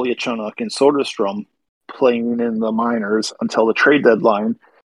 Kolyachonok, and Soderstrom playing in the minors until the trade deadline,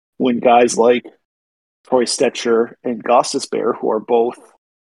 when guys like Troy Stetzer and Gostisbehere, who are both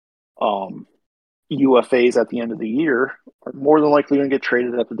UFAs at the end of the year, are more than likely going to get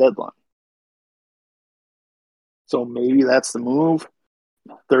traded at the deadline. So maybe that's the move.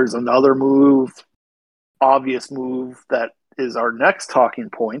 There's another move, obvious move, that is our next talking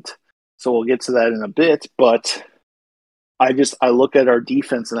point. So we'll get to that in a bit. But I look at our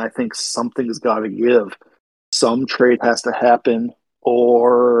defense and I think something's got to give. Some trade has to happen,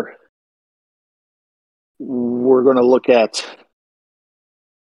 or we're going to look at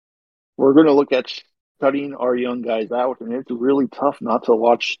cutting our young guys out. And it's really tough not to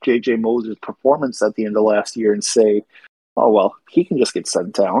watch JJ Moser's performance at the end of last year and say, oh, well, he can just get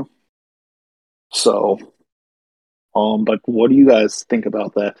sent down. So, but what do you guys think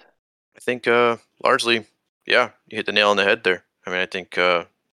about that? I think largely, yeah, you hit the nail on the head there. I mean, I think yeah,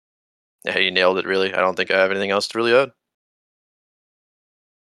 you nailed it, really. I don't think I have anything else to really add.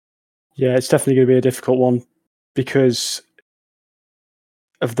 Yeah, it's definitely going to be a difficult one because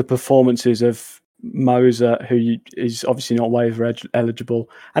of the performances of Moser, who is obviously not waiver eligible,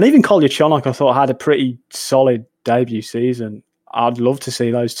 and even Kolyachonok, I thought had a pretty solid debut season. I'd love to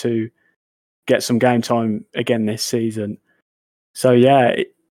see those two get some game time again this season. So yeah,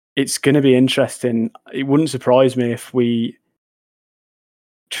 it's going to be interesting. It wouldn't surprise me if we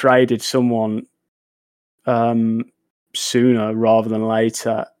traded someone sooner rather than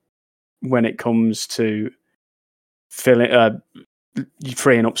later when it comes to freeing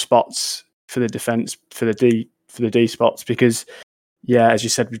up spots for the defense for the D spots, because as you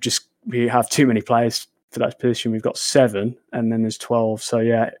said, we have too many players for that position. We've got 7 and then there's 12.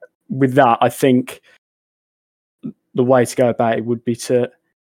 So with that, I think the way to go about it would be to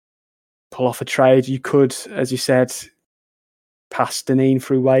pull off a trade. You could, as you said, pass Deneen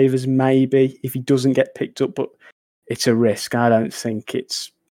through waivers maybe if he doesn't get picked up, but it's a risk. I don't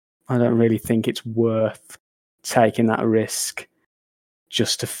really think it's worth taking that risk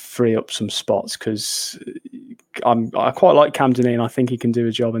just to free up some spots, because I quite like Cam Deneen. I think he can do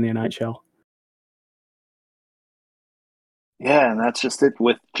a job in the NHL. Yeah, and that's just it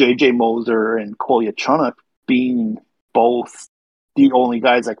with JJ Moser and Kolyachonok being both the only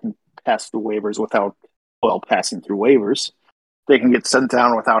guys that can pass through waivers without, passing through waivers. They can get sent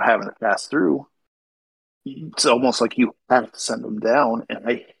down without having to pass through. It's almost like you have to send them down, and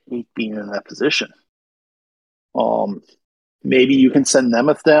I hate being in that position. Maybe you can send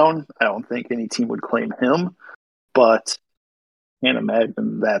Nemeth down. I don't think any team would claim him, but can't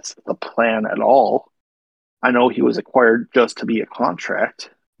imagine that's the plan at all. I know he was acquired just to be a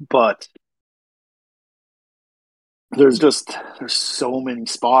contract, but there's so many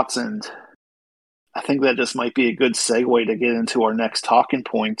spots, and I think that just might be a good segue to get into our next talking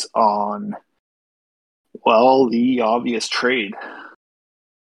point on, the obvious trade.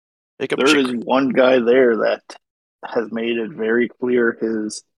 There is one guy there that has made it very clear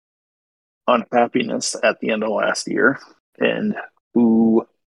his unhappiness at the end of last year, and who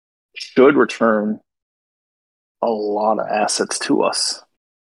should return a lot of assets to us.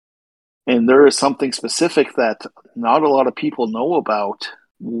 And there is something specific that not a lot of people know about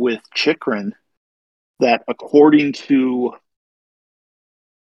with Chychrun, that according to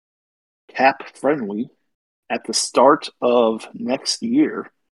Cap Friendly, at the start of next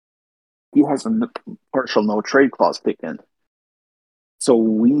year, he has a partial no trade clause kicked in. So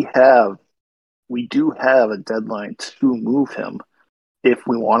we do have a deadline to move him if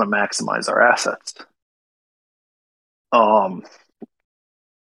we want to maximize our assets.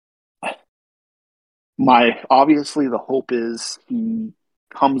 Obviously the hope is he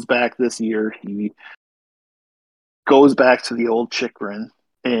comes back this year, he goes back to the old Chychrun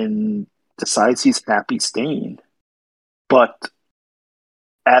and decides he's happy staying. But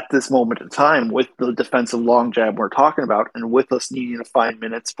at this moment in time, with the defensive long jab we're talking about, and with us needing to find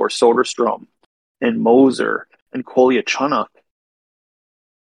minutes for Soderstrom and Moser and Kolyachonok,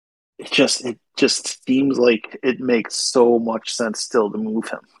 it just seems like it makes so much sense still to move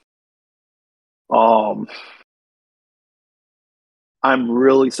him. I'm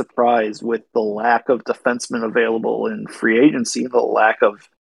really surprised with the lack of defensemen available in free agency, the lack of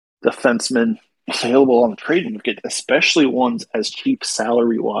defensemen available on the trade market, especially ones as cheap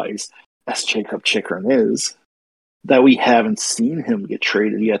salary-wise as Jacob Chychrun is, that we haven't seen him get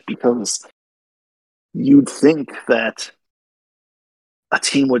traded yet, because you'd think that a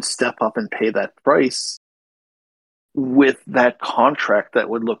team would step up and pay that price with that contract that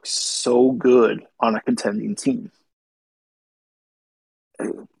would look so good on a contending team.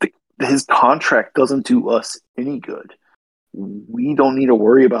 His contract doesn't do us any good. We don't need to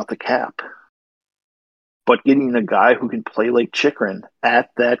worry about the cap. But getting a guy who can play like Chychrun at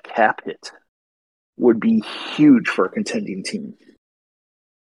that cap hit would be huge for a contending team.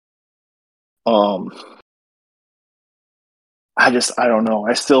 I don't know.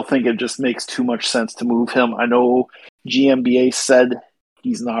 I still think it just makes too much sense to move him. I know GMBA said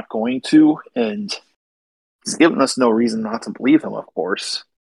he's not going to, and he's given us no reason not to believe him, of course.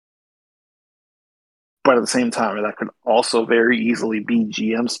 But at the same time, that could also very easily be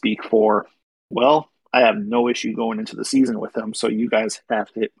GM speak for, I have no issue going into the season with him, so you guys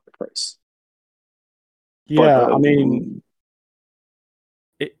have to hit the price. Yeah, I mean,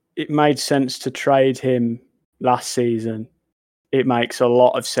 it made sense to trade him last season. It makes a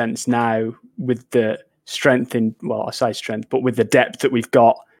lot of sense now with the strength I say strength, but with the depth that we've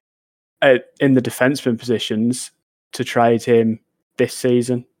got in the defenseman positions to trade him this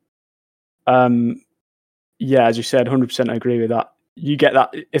season. As you said, 100% I agree with that. You get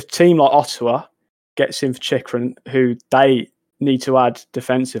that if a team like Ottawa gets in for Chychrun, who they need to add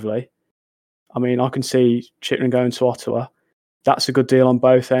defensively. I mean, I can see Chychrun going to Ottawa. That's a good deal on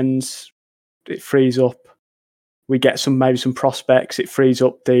both ends. it frees up. We get maybe some prospects. It frees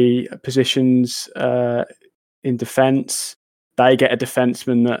up the positions in defence. They get a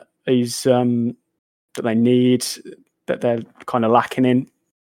defenseman that is that they need, that they're kind of lacking in.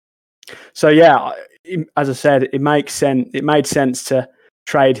 So yeah, as I said, it makes sense. It made sense to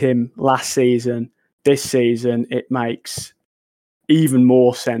trade him last season. This season, it makes even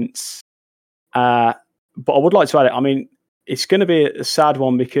more sense. But I would like to add it. I mean, it's going to be a sad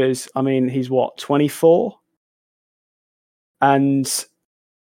one because I mean he's 24. And,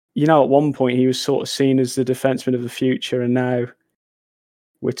 at one point he was sort of seen as the defenseman of the future, and now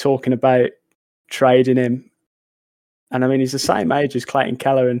we're talking about trading him. And I mean, he's the same age as Clayton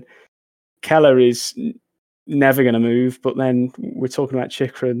Keller, and Keller is never going to move. But then we're talking about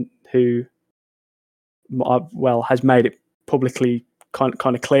Chikrin, who, has made it publicly kind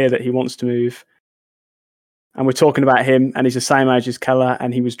of clear that he wants to move. And we're talking about him, and he's the same age as Keller,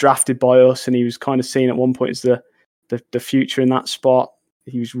 and he was drafted by us, and he was kind of seen at one point as the future in that spot.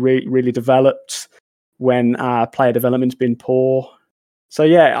 He was really developed when player development's been poor. So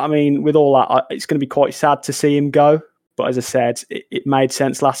yeah, I mean, with all that, it's going to be quite sad to see him go. But as I said, it made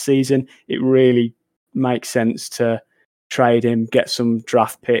sense last season. It really makes sense to trade him, get some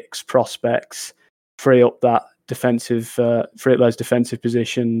draft picks, prospects, free up those defensive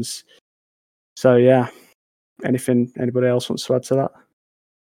positions. So yeah, anybody else wants to add to that?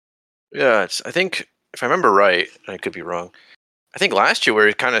 Yeah, I think if I remember right, I could be wrong. I think last year we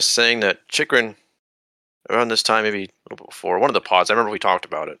were kind of saying that Chikrin, around this time, maybe a little bit before, one of the pods, I remember we talked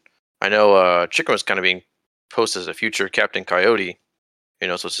about it. I know Chikrin was kind of being posted as a future captain Coyote,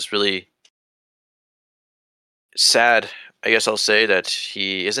 so it's just really sad, I guess I'll say, that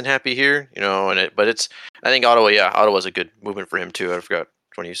he isn't happy here, but I think Ottawa's a good movement for him too. I forgot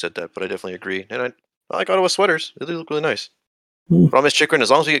when you said that, but I definitely agree. And I like Ottawa sweaters. They look really nice. But I'll miss Chikrin as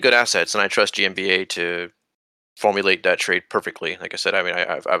long as we get good assets, and I trust GMBA to formulate that trade perfectly. Like I said, I mean, I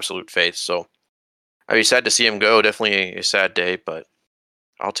have absolute faith. So I'd be sad to see him go. Definitely a sad day, but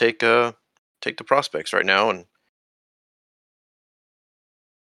I'll take the prospects right now. And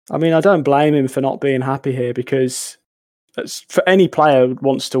I mean, I don't blame him for not being happy here, because for any player who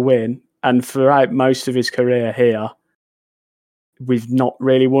wants to win, and throughout most of his career here, we've not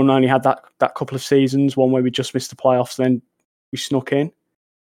really won. Only had that couple of seasons, one where we just missed the playoffs, then we snuck in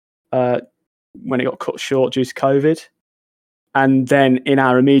when it got cut short due to COVID. And then in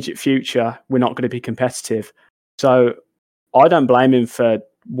our immediate future, we're not going to be competitive. So I don't blame him for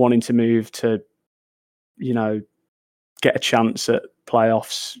wanting to move to, get a chance at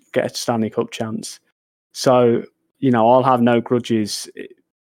playoffs, get a Stanley Cup chance. So, I'll have no grudges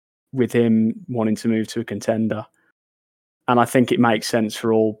with him wanting to move to a contender. And I think it makes sense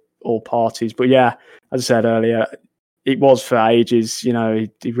for all parties. But yeah, as I said earlier, it was for ages, he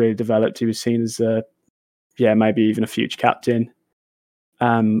really developed. He was seen as maybe even a future captain.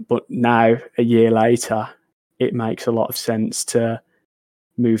 But now, a year later, it makes a lot of sense to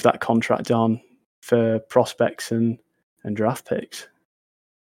move that contract on for prospects and draft picks.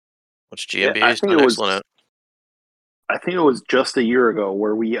 Which GMBA is doing excellent at. I think it was just a year ago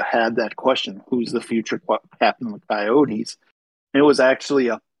where we had that question, who's the future captain of the Coyotes? And it was actually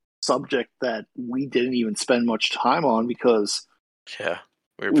a subject that we didn't even spend much time on, because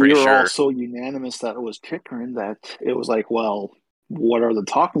we were all so unanimous that it was Chikrin that it was like, well, what are the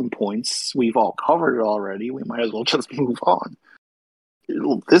talking points? We've all covered it already. We might as well just move on.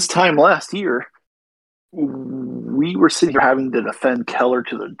 This time last year, we were sitting here having to defend Keller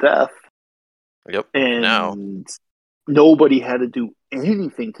to the death. Yep. And now nobody had to do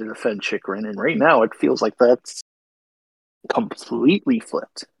anything to defend Chikrin. And right now it feels like that's completely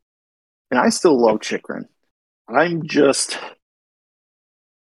flipped. And I still love Chikrin. I'm just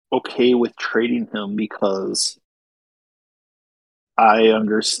okay with trading him because I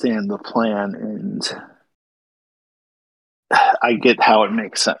understand the plan and I get how it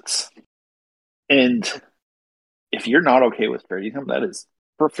makes sense. And if you're not okay with trading him, that is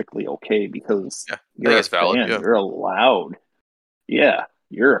perfectly okay, because you're a fan. Valid, you're allowed. Yeah,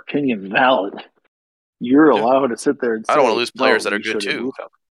 your opinion valid. You're allowed to sit there and say, I don't want to lose players that are good too. I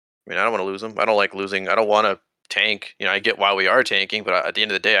mean, I don't want to lose them. I don't like losing. I don't want to tank. I get why we are tanking, but at the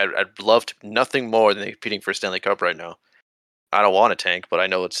end of the day, I'd love nothing more than competing for a Stanley Cup right now. I don't want to tank, but I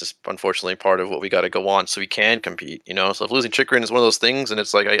know it's just unfortunately part of what we got to go on so we can compete. So if losing Chikrin is one of those things, and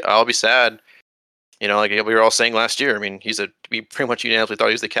it's like I'll be sad. Like we were all saying last year. I mean, we pretty much unanimously thought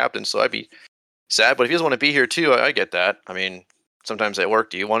he was the captain, so I'd be sad. But if he doesn't want to be here too, I get that. I mean, sometimes at work,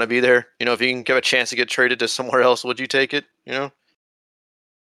 do you want to be there? If you can give a chance to get traded to somewhere else, would you take it? And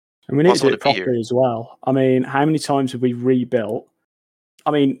we need to do it properly as well. I mean, how many times have we rebuilt?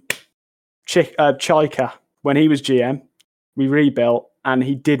 I mean, Chaika, when he was GM, we rebuilt, and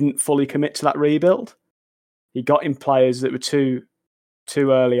he didn't fully commit to that rebuild. He got in players that were too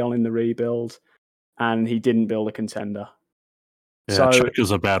early on in the rebuild, and he didn't build a contender. Yeah, so check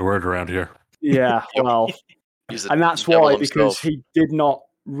is a bad word around here. Yeah, Yep. well, He's and that's devil why, because himself. he did not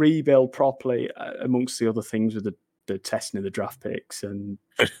rebuild properly, amongst the other things with the testing of the draft picks and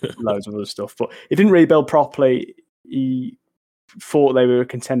loads of other stuff. But he didn't rebuild properly. He thought they were a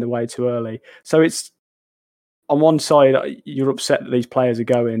contender way too early. So it's, on one side, you're upset that these players are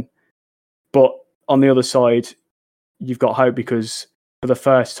going, but on the other side, you've got hope, because for the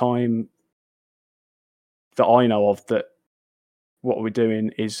first time that I know of, that what we're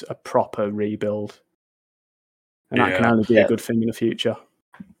doing is a proper rebuild. And that can only be a good thing in the future.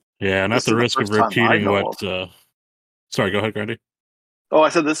 Yeah, and at the risk of repeating what... Sorry, go ahead, Grandy. Oh, I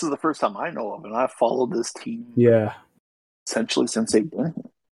said this is the first time I know of, and I've followed this team essentially since they've been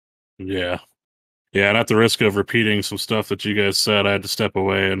here. Yeah, and at the risk of repeating some stuff that you guys said, I had to step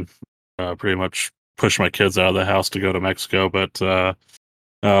away and pretty much push my kids out of the house to go to Mexico. But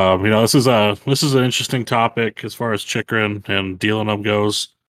this is an interesting topic as far as Chikrin and dealing them goes.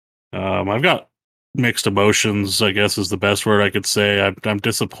 I've got mixed emotions, I guess is the best word I could say. I'm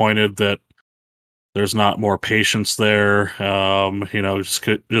disappointed that there's not more patience there.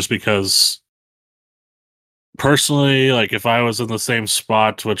 Just because personally, like, if I was in the same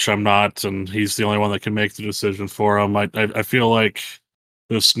spot, which I'm not, and he's the only one that can make the decision for him, I feel like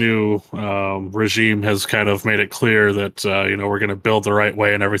this new regime has kind of made it clear that we're going to build the right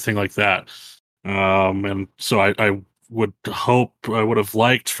way and everything like that. And so I would have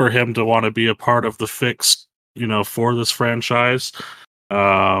liked for him to want to be a part of the fix, for this franchise.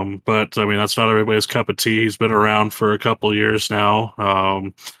 But I mean, that's not everybody's cup of tea. He's been around for a couple of years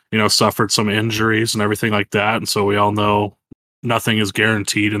now. Suffered some injuries and everything like that, and so we all know nothing is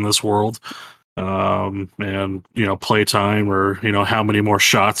guaranteed in this world. And playtime, or how many more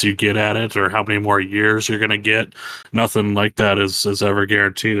shots you get at it, or how many more years you're going to get, nothing like that is ever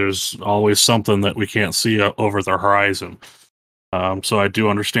guaranteed. There's always something that we can't see over the horizon. So I do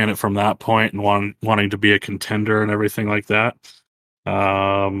understand it from that point, and wanting to be a contender and everything like that.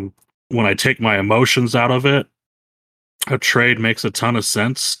 When I take my emotions out of it, a trade makes a ton of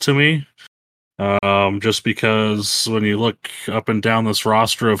sense to me. Just because when you look up and down this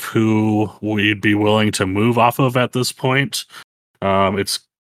roster of who we'd be willing to move off of at this point, it's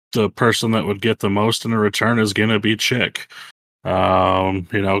the person that would get the most in a return is going to be Chick.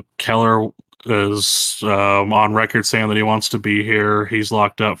 Keller is on record saying that he wants to be here. He's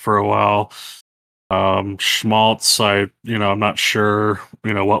locked up for a while. Schmaltz, I'm not sure,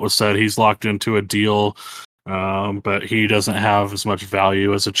 what was said. He's locked into a deal, but he doesn't have as much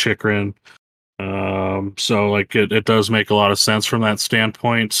value as a Chikrin. So it does make a lot of sense from that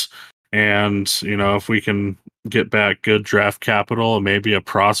standpoint. And, if we can get back good draft capital and maybe a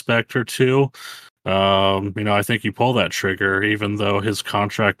prospect or two, I think you pull that trigger, even though his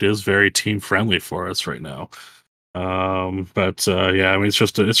contract is very team friendly for us right now. But it's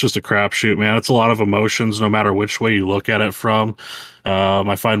just a crapshoot, man. It's a lot of emotions, no matter which way you look at it from.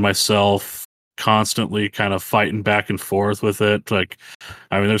 I find myself constantly kind of fighting back and forth with it.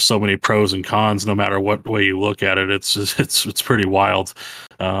 There's so many pros and cons, no matter what way you look at it. It's pretty wild.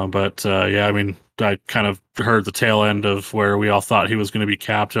 I kind of heard the tail end of where we all thought he was going to be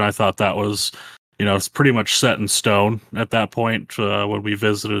captain. I thought that was, it's pretty much set in stone at that point when we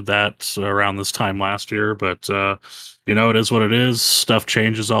visited that around this time last year. But it is what it is. Stuff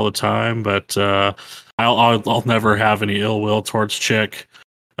changes all the time. But I'll never have any ill will towards Chick,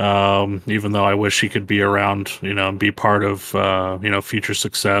 even though I wish he could be around, and be part of future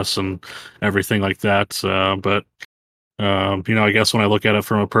success and everything like that. But I guess when I look at it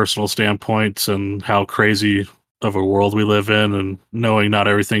from a personal standpoint and how crazy of a world we live in, and knowing not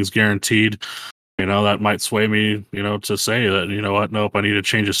everything's guaranteed, that might sway me, to say that, nope, I need to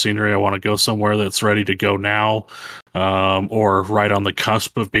change of scenery. I want to go somewhere that's ready to go now, or right on the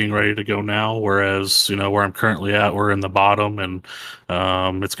cusp of being ready to go now. Whereas, where I'm currently at, we're in the bottom, and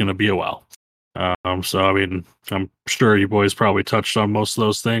it's going to be a while. So, I'm sure you boys probably touched on most of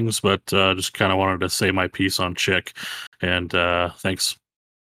those things, but just kind of wanted to say my piece on Chick. And thanks.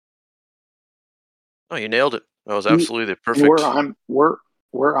 Oh, you nailed it. That was absolutely perfect.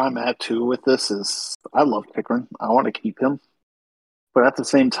 Where I'm at too with this is I love Chikrin. I want to keep him. But at the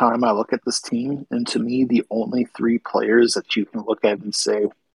same time, I look at this team, and to me, the only three players that you can look at and say,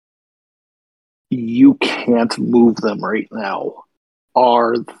 you can't move them right now,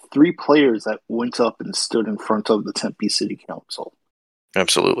 are the three players that went up and stood in front of the Tempe City Council.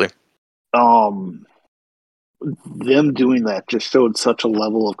 Absolutely. Them doing that just showed such a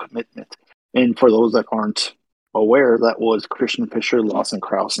level of commitment. And for those that aren't aware, that was Christian Fischer, Lawson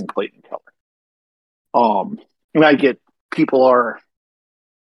Krause, and Clayton Keller. And I get people are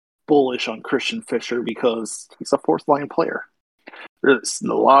bullish on Christian Fischer because he's a fourth line player. There's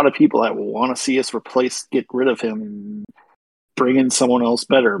a lot of people that want to see us get rid of him, and bring in someone else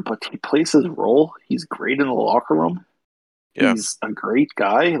better. But he plays his role. He's great in the locker room. Yeah. He's a great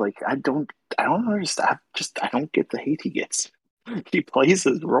guy. Like I don't understand. I don't get the hate he gets. He plays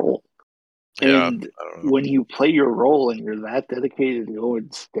his role. Yeah, And I don't know. when you play your role and you're that dedicated to go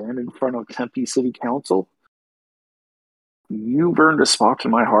and stand in front of Tempe City Council, you've earned a spot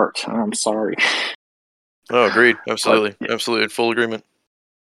in my heart. I'm sorry. Oh, agreed. Absolutely. But, Absolutely. In full agreement.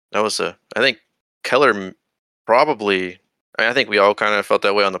 That was I think Keller probably, I think we all kind of felt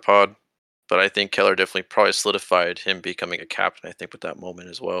that way on the pod, but I think Keller definitely probably solidified him becoming a captain, I think, with that moment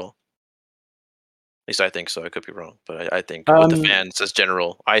as well. At least I think so. I could be wrong, but I think with the fans as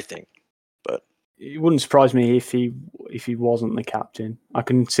general, I think. But it wouldn't surprise me if he wasn't the captain. I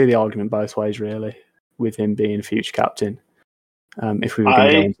can see the argument both ways, really, with him being a future captain. If we were going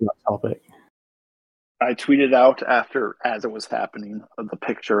to go into that topic, I tweeted out as it was happening, the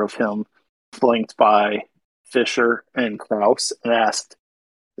picture of him flanked by Fischer and Krause, and asked,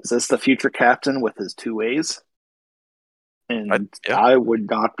 "Is this the future captain with his two A's?" And I would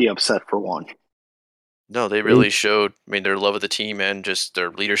not be upset for one. No, they really showed, I mean, their love of the team and just their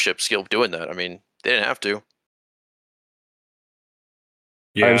leadership skill doing that. I mean, they didn't have to.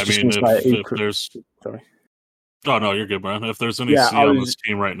 Yeah, I mean, if there's... Sorry. Oh, no, you're good, man. If there's any C on this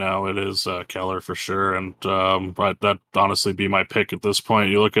team right now, it is Keller for sure. And that'd honestly be my pick at this point.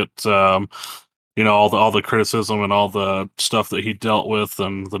 You look at, all the criticism and all the stuff that he dealt with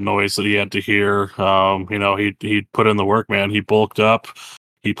and the noise that he had to hear. He put in the work, man. He bulked up.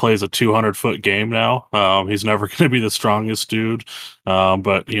 He plays a 200-foot game now. He's never going to be the strongest dude,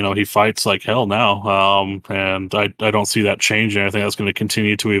 but he fights like hell now. And I don't see that changing. I think that's going to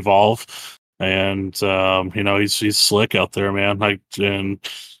continue to evolve. And he's slick out there, man.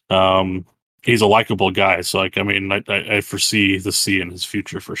 He's a likable guy. So I foresee the C in his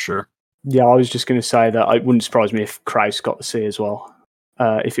future for sure. Yeah, I was just going to say that it wouldn't surprise me if Krause got the C as well,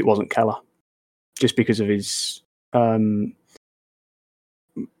 if it wasn't Keller, just because of his.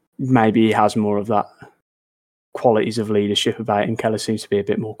 Maybe he has more of that qualities of leadership about him. Keller seems to be a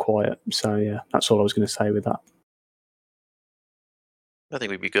bit more quiet. So, yeah, that's all I was going to say with that. I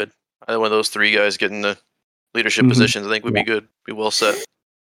think we'd be good. Either one of those three guys getting the leadership positions, I think would be good. Be well set.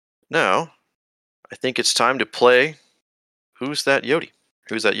 Now, I think it's time to play Who's That Yote?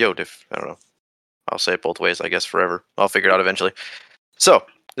 Who's That Yote? I don't know. I'll say it both ways, I guess, forever. I'll figure it out eventually. So,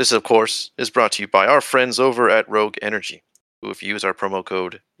 this, of course, is brought to you by our friends over at Rogue Energy, who, if you use our promo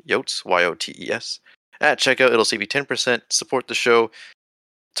code YOTES, YOTES, at checkout, it'll save you 10%. Support the show.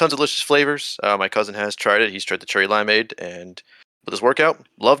 Tons of delicious flavors. My cousin has tried it. He's tried the cherry limeade, and with his workout,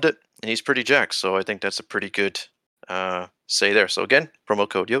 loved it, and he's pretty jacked, so I think that's a pretty good say there. So again, promo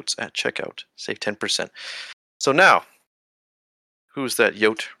code YOTES at checkout. Save 10%. So now, Who's That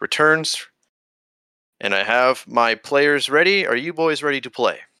Yote returns, and I have my players ready. Are you boys ready to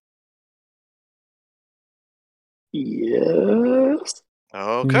play? Yes.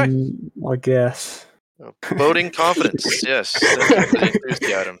 Okay. I guess. Voting confidence. Yes. Thank you for the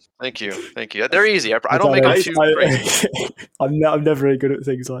enthusiasm. Thank you. Thank you. They're easy. I don't make them too crazy. I'm never very good at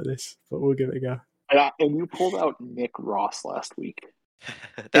things like this, but we'll give it a go. And you pulled out Nick Ross last week.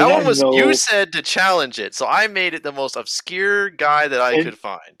 That one was, you said to challenge it, so I made it the most obscure guy that I could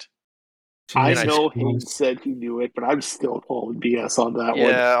find. I know he said he knew it, but I'm still calling BS on that one.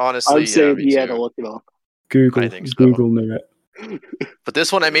 Yeah, honestly, I'm saying he had to look it up. Google knew it. But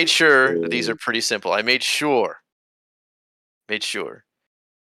this one, I made sure that these are pretty simple. I made sure.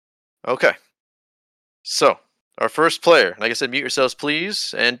 Okay. So, our first player. Like I said, mute yourselves,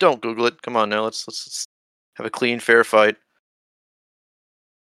 please, and don't Google it. Come on now, let's have a clean, fair fight.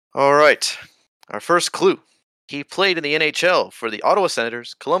 All right. Our first clue. He played in the NHL for the Ottawa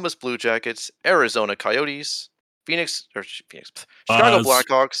Senators, Columbus Blue Jackets, Arizona Coyotes, Chicago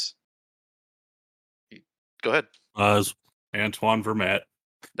Blackhawks. Go ahead. Antoine Vermette.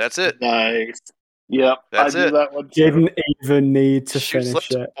 That's it. Nice. Yep. That's it. That one didn't even need to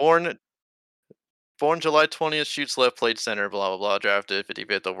finish it. Born July 20th, shoots left, played center, blah, blah, blah, drafted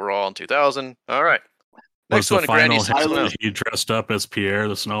 55th overall in 2000. All right. Next one, Granny hit he dressed up as Pierre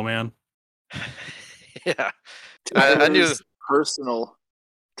the Snowman? Yeah. I knew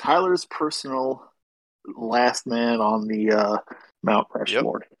Tyler's personal last man on the Mount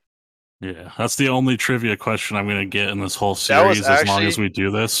Rushmore. Yep. Yeah, that's the only trivia question I'm going to get in this whole series as long as we do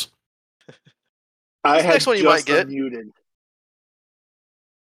this. I had next one you might get. Unmuted.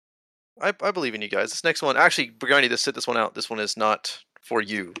 I believe in you guys. This next one, actually, we're going to sit this one out. This one is not for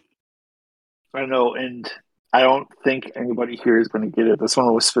you. I know, and I don't think anybody here is going to get it. This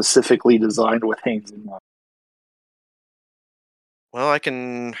one was specifically designed with Haynes in mind. Well, I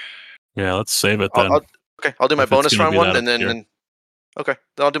can. Yeah, let's save it then. I'll do my If it's bonus gonna round be one, that and then obscure. okay,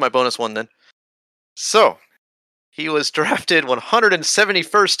 I'll do my bonus one then. So, he was drafted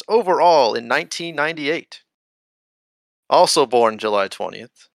 171st overall in 1998. Also born July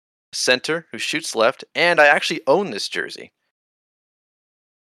 20th. Center who shoots left, and I actually own this jersey.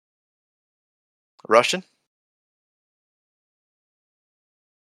 Russian.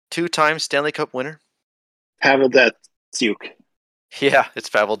 2-time Stanley Cup winner. Pavel Datsyuk. Yeah, it's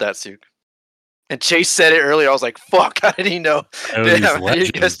Pavel Datsyuk. And Chase said it earlier. I was like, "Fuck! How did he know?" Coyotes Damn, he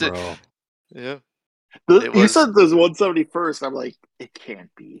legend, guessed it. bro. Yeah, You said there's 171st. I'm like, it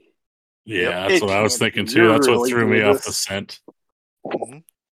can't be. Yeah, that's It what I was can't thinking be. too. You're That's what really threw me doing off the this? scent.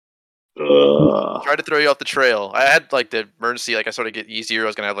 Tried to throw you off the trail. I had like the emergency, like I sort of get easier. I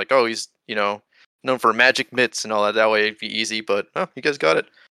was gonna have like, oh, he's known for magic mitts and all that. That way it'd be easy. But oh, you guys got it.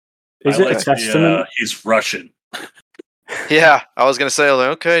 Is it a testament? He's Russian. Yeah, I was gonna say,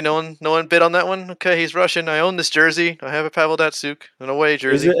 like, okay, no one bid on that one. Okay, he's Russian. I own this jersey. I have a Pavel Datsyuk, an away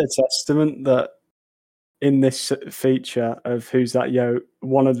jersey. Is it a testament that in this feature of Who's That Yote,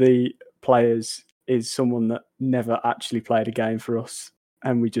 one of the players is someone that never actually played a game for us,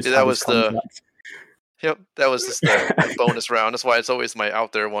 and we just Yeah, that had was his contract? that was just the bonus round. That's why it's always my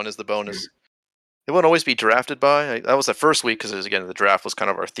out there one is the bonus. It won't always be drafted by. That was the first week because again the draft was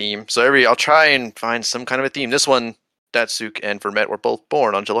kind of our theme. So I'll try and find some kind of a theme. This one, Datsuk and Vermette were both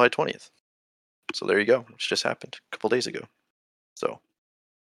born on July 20th. So there you go. Which just happened a couple days ago. So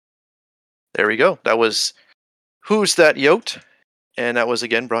there we go. That was Who's That Yote? And that was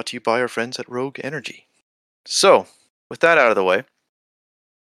again brought to you by our friends at Rogue Energy. So with that out of the way,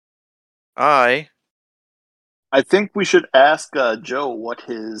 I think we should ask Joe what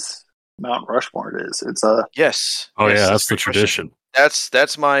his Mount Rushmore is. It's a yes. Oh yes, yeah, that's a the great question. tradition.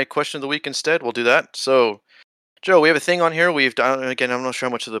 That's my question of the week instead. We'll do that. So Joe, we have a thing on here. We've done again. I'm not sure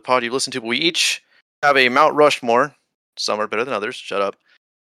how much of the pod you listen to, but we each have a Mount Rushmore. Some are better than others. Shut up.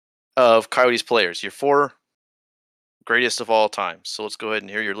 Of Coyotes players, your 4 greatest of all time. So let's go ahead and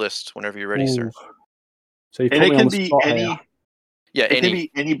hear your list whenever you're ready, sir. So you and put it me can on the be spot any. here. Yeah, It can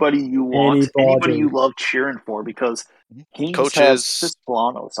be anybody you want, anybody you love cheering for, because Haynes has coaches.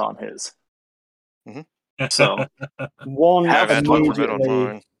 Pisplanos on his. Mm-hmm. So one I've had one for Met on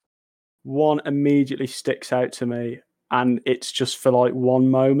mine. One immediately sticks out to me, and it's just for like one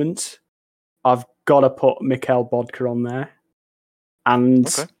moment. I've got to put Mikhail Bodka on there, and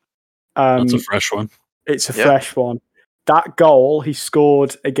Okay. That's a fresh one. It's a fresh one. That goal he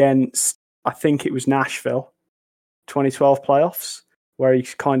scored against, I think it was Nashville, 2012 playoffs, where he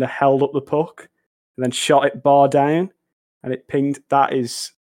kind of held up the puck and then shot it bar down, and it pinged. That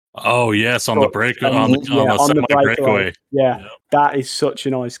is. Oh yes, on the break on the breakaway. Yeah, that is such a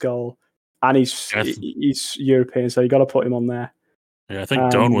nice goal, and he's European, so you got to put him on there. Yeah, I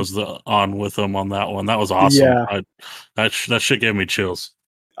think Doan was on with him on that one. That was awesome. Yeah, that shit gave me chills.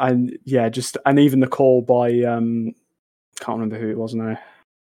 And yeah, and even the call by can't remember who it was now,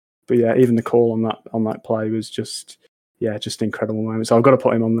 but yeah, even the call on that play was just incredible moment. So I've got to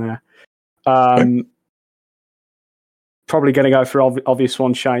put him on there. Probably going to go for obvious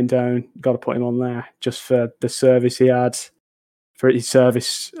one, Shane Doan. Got to put him on there just for the service he had, for his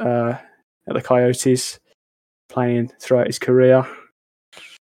service at the Coyotes, playing throughout his career.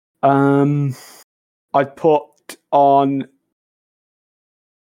 I'd put on.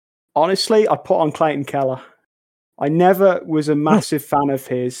 Honestly, I'd put on Clayton Keller. I never was a massive fan of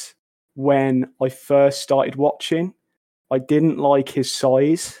his when I first started watching. I didn't like his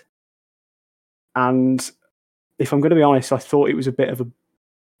size. And if I'm going to be honest, I thought it was a bit of a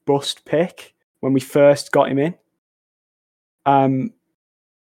bust pick when we first got him in.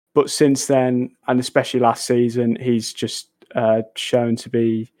 But since then, and especially last season, he's just shown to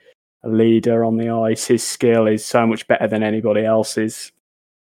be a leader on the ice. His skill is so much better than anybody else's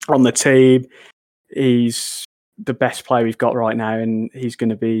on the team. He's the best player we've got right now, and he's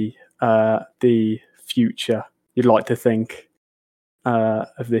going to be the future, you'd like to think,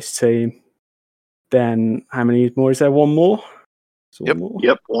 of this team. Then how many more is there? One more? Yep,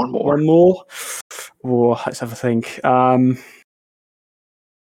 one more. One more. Oh, let's have a think.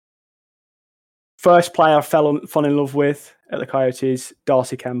 First player I fell in love with at the Coyotes,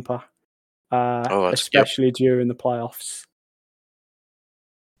 Darcy Kemper, especially during the playoffs.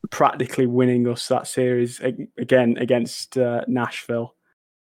 Practically winning us that series again against Nashville.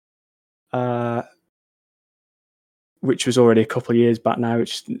 which was already a couple of years back now,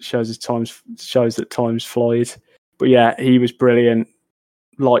 which shows that time's flies. But yeah, he was brilliant.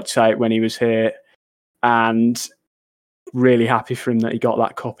 Liked it when he was here, and really happy for him that he got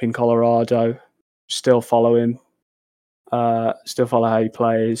that cup in Colorado. Still follow him. Still follow how he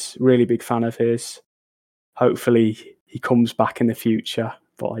plays. Really big fan of his. Hopefully he comes back in the future,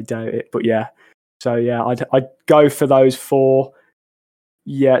 but I doubt it. But yeah, so yeah, I'd go for those 4.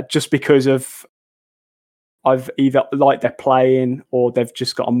 Yeah, just because of I've either like they're playing or they've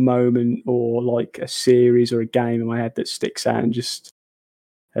just got a moment or like a series or a game in my head that sticks out and just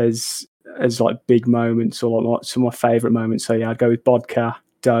as like big moments or like some of my favourite moments. So yeah, I'd go with Bodka,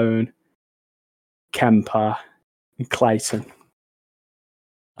 Doan, Kemper, and Clayton.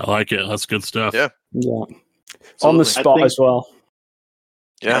 I like it. That's good stuff. Yeah. Yeah. Absolutely. On the spot as well.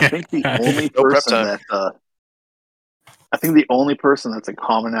 Yeah. I think the only No prep person time. that's a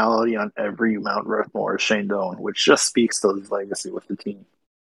commonality on every Mount Rushmore is Shane Doan, which just speaks to his legacy with the team.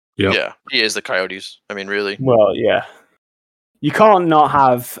 Yep. Yeah, he is the Coyotes. I mean, really. Well, yeah. You can't not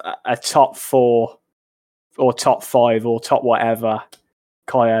have a top 4 or top 5 or top whatever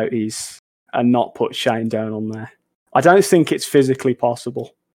Coyotes and not put Shane Doan on there. I don't think it's physically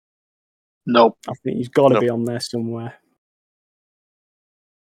possible. Nope. I think he's got to Nope. be on there somewhere.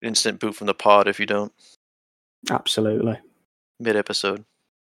 Instant boot from the pod if you don't. Absolutely. Mid-episode.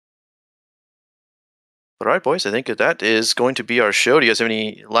 All right, boys. I think that is going to be our show. Do you guys have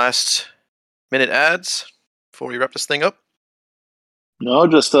any last-minute ads before we wrap this thing up? No,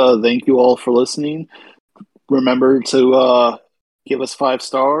 just thank you all for listening. Remember to give us 5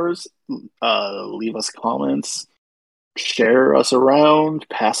 stars, leave us comments, share us around,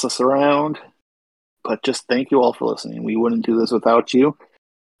 pass us around. But just thank you all for listening. We wouldn't do this without you.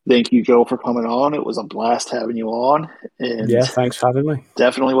 Thank you, Joe, for coming on. It was a blast having you on. And Yeah, thanks for having me.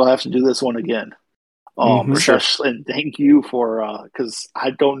 definitely we'll have to do this one again. For sure. And thank you for, because I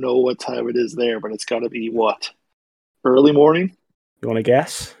don't know what time it is there, but it's got to be what? Early morning? You want to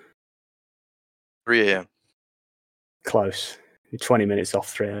guess? 3 a.m. Close. You're 20 minutes off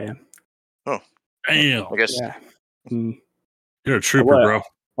 3 a.m. Damn. I guess. Yeah. Mm. You're a trooper, bro.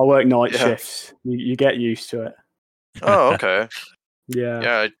 I work night Yeah. shifts. You get used to it. Oh, okay. Yeah.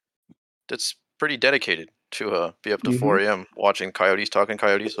 Yeah, that's pretty dedicated to be up to 4 a.m. watching Coyotes, talking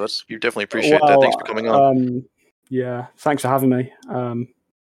Coyotes. So you definitely appreciate that. Thanks for coming on. Yeah, thanks for having me.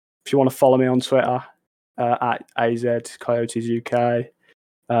 If you want to follow me on Twitter at AZ Coyotes UK,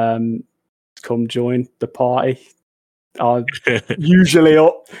 come join the party. I'm usually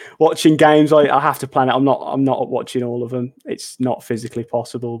up watching games. I have to plan it. I'm not up watching all of them. It's not physically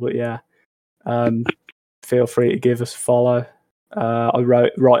possible, but yeah. Feel free to give us a follow. I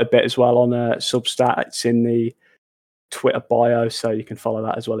write a bit as well on Substat. It's in the Twitter bio, so you can follow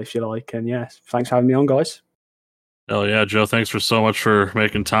that as well if you like. And yeah, thanks for having me on, guys. Hell yeah, Joe. Thanks so much for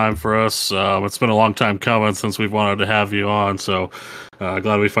making time for us. It's been a long time coming since we've wanted to have you on, so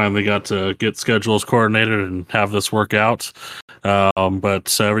glad we finally got to get schedules coordinated and have this work out.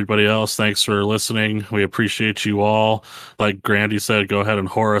 But everybody else, thanks for listening. We appreciate you all. Like Grandy said, go ahead and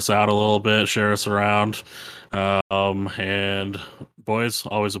whore us out a little bit, share us around. And boys,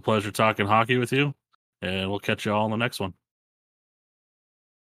 always a pleasure talking hockey with you, and we'll catch you all on the next one.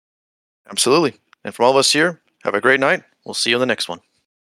 Absolutely. And from all of us here, have a great night. We'll see you on the next one.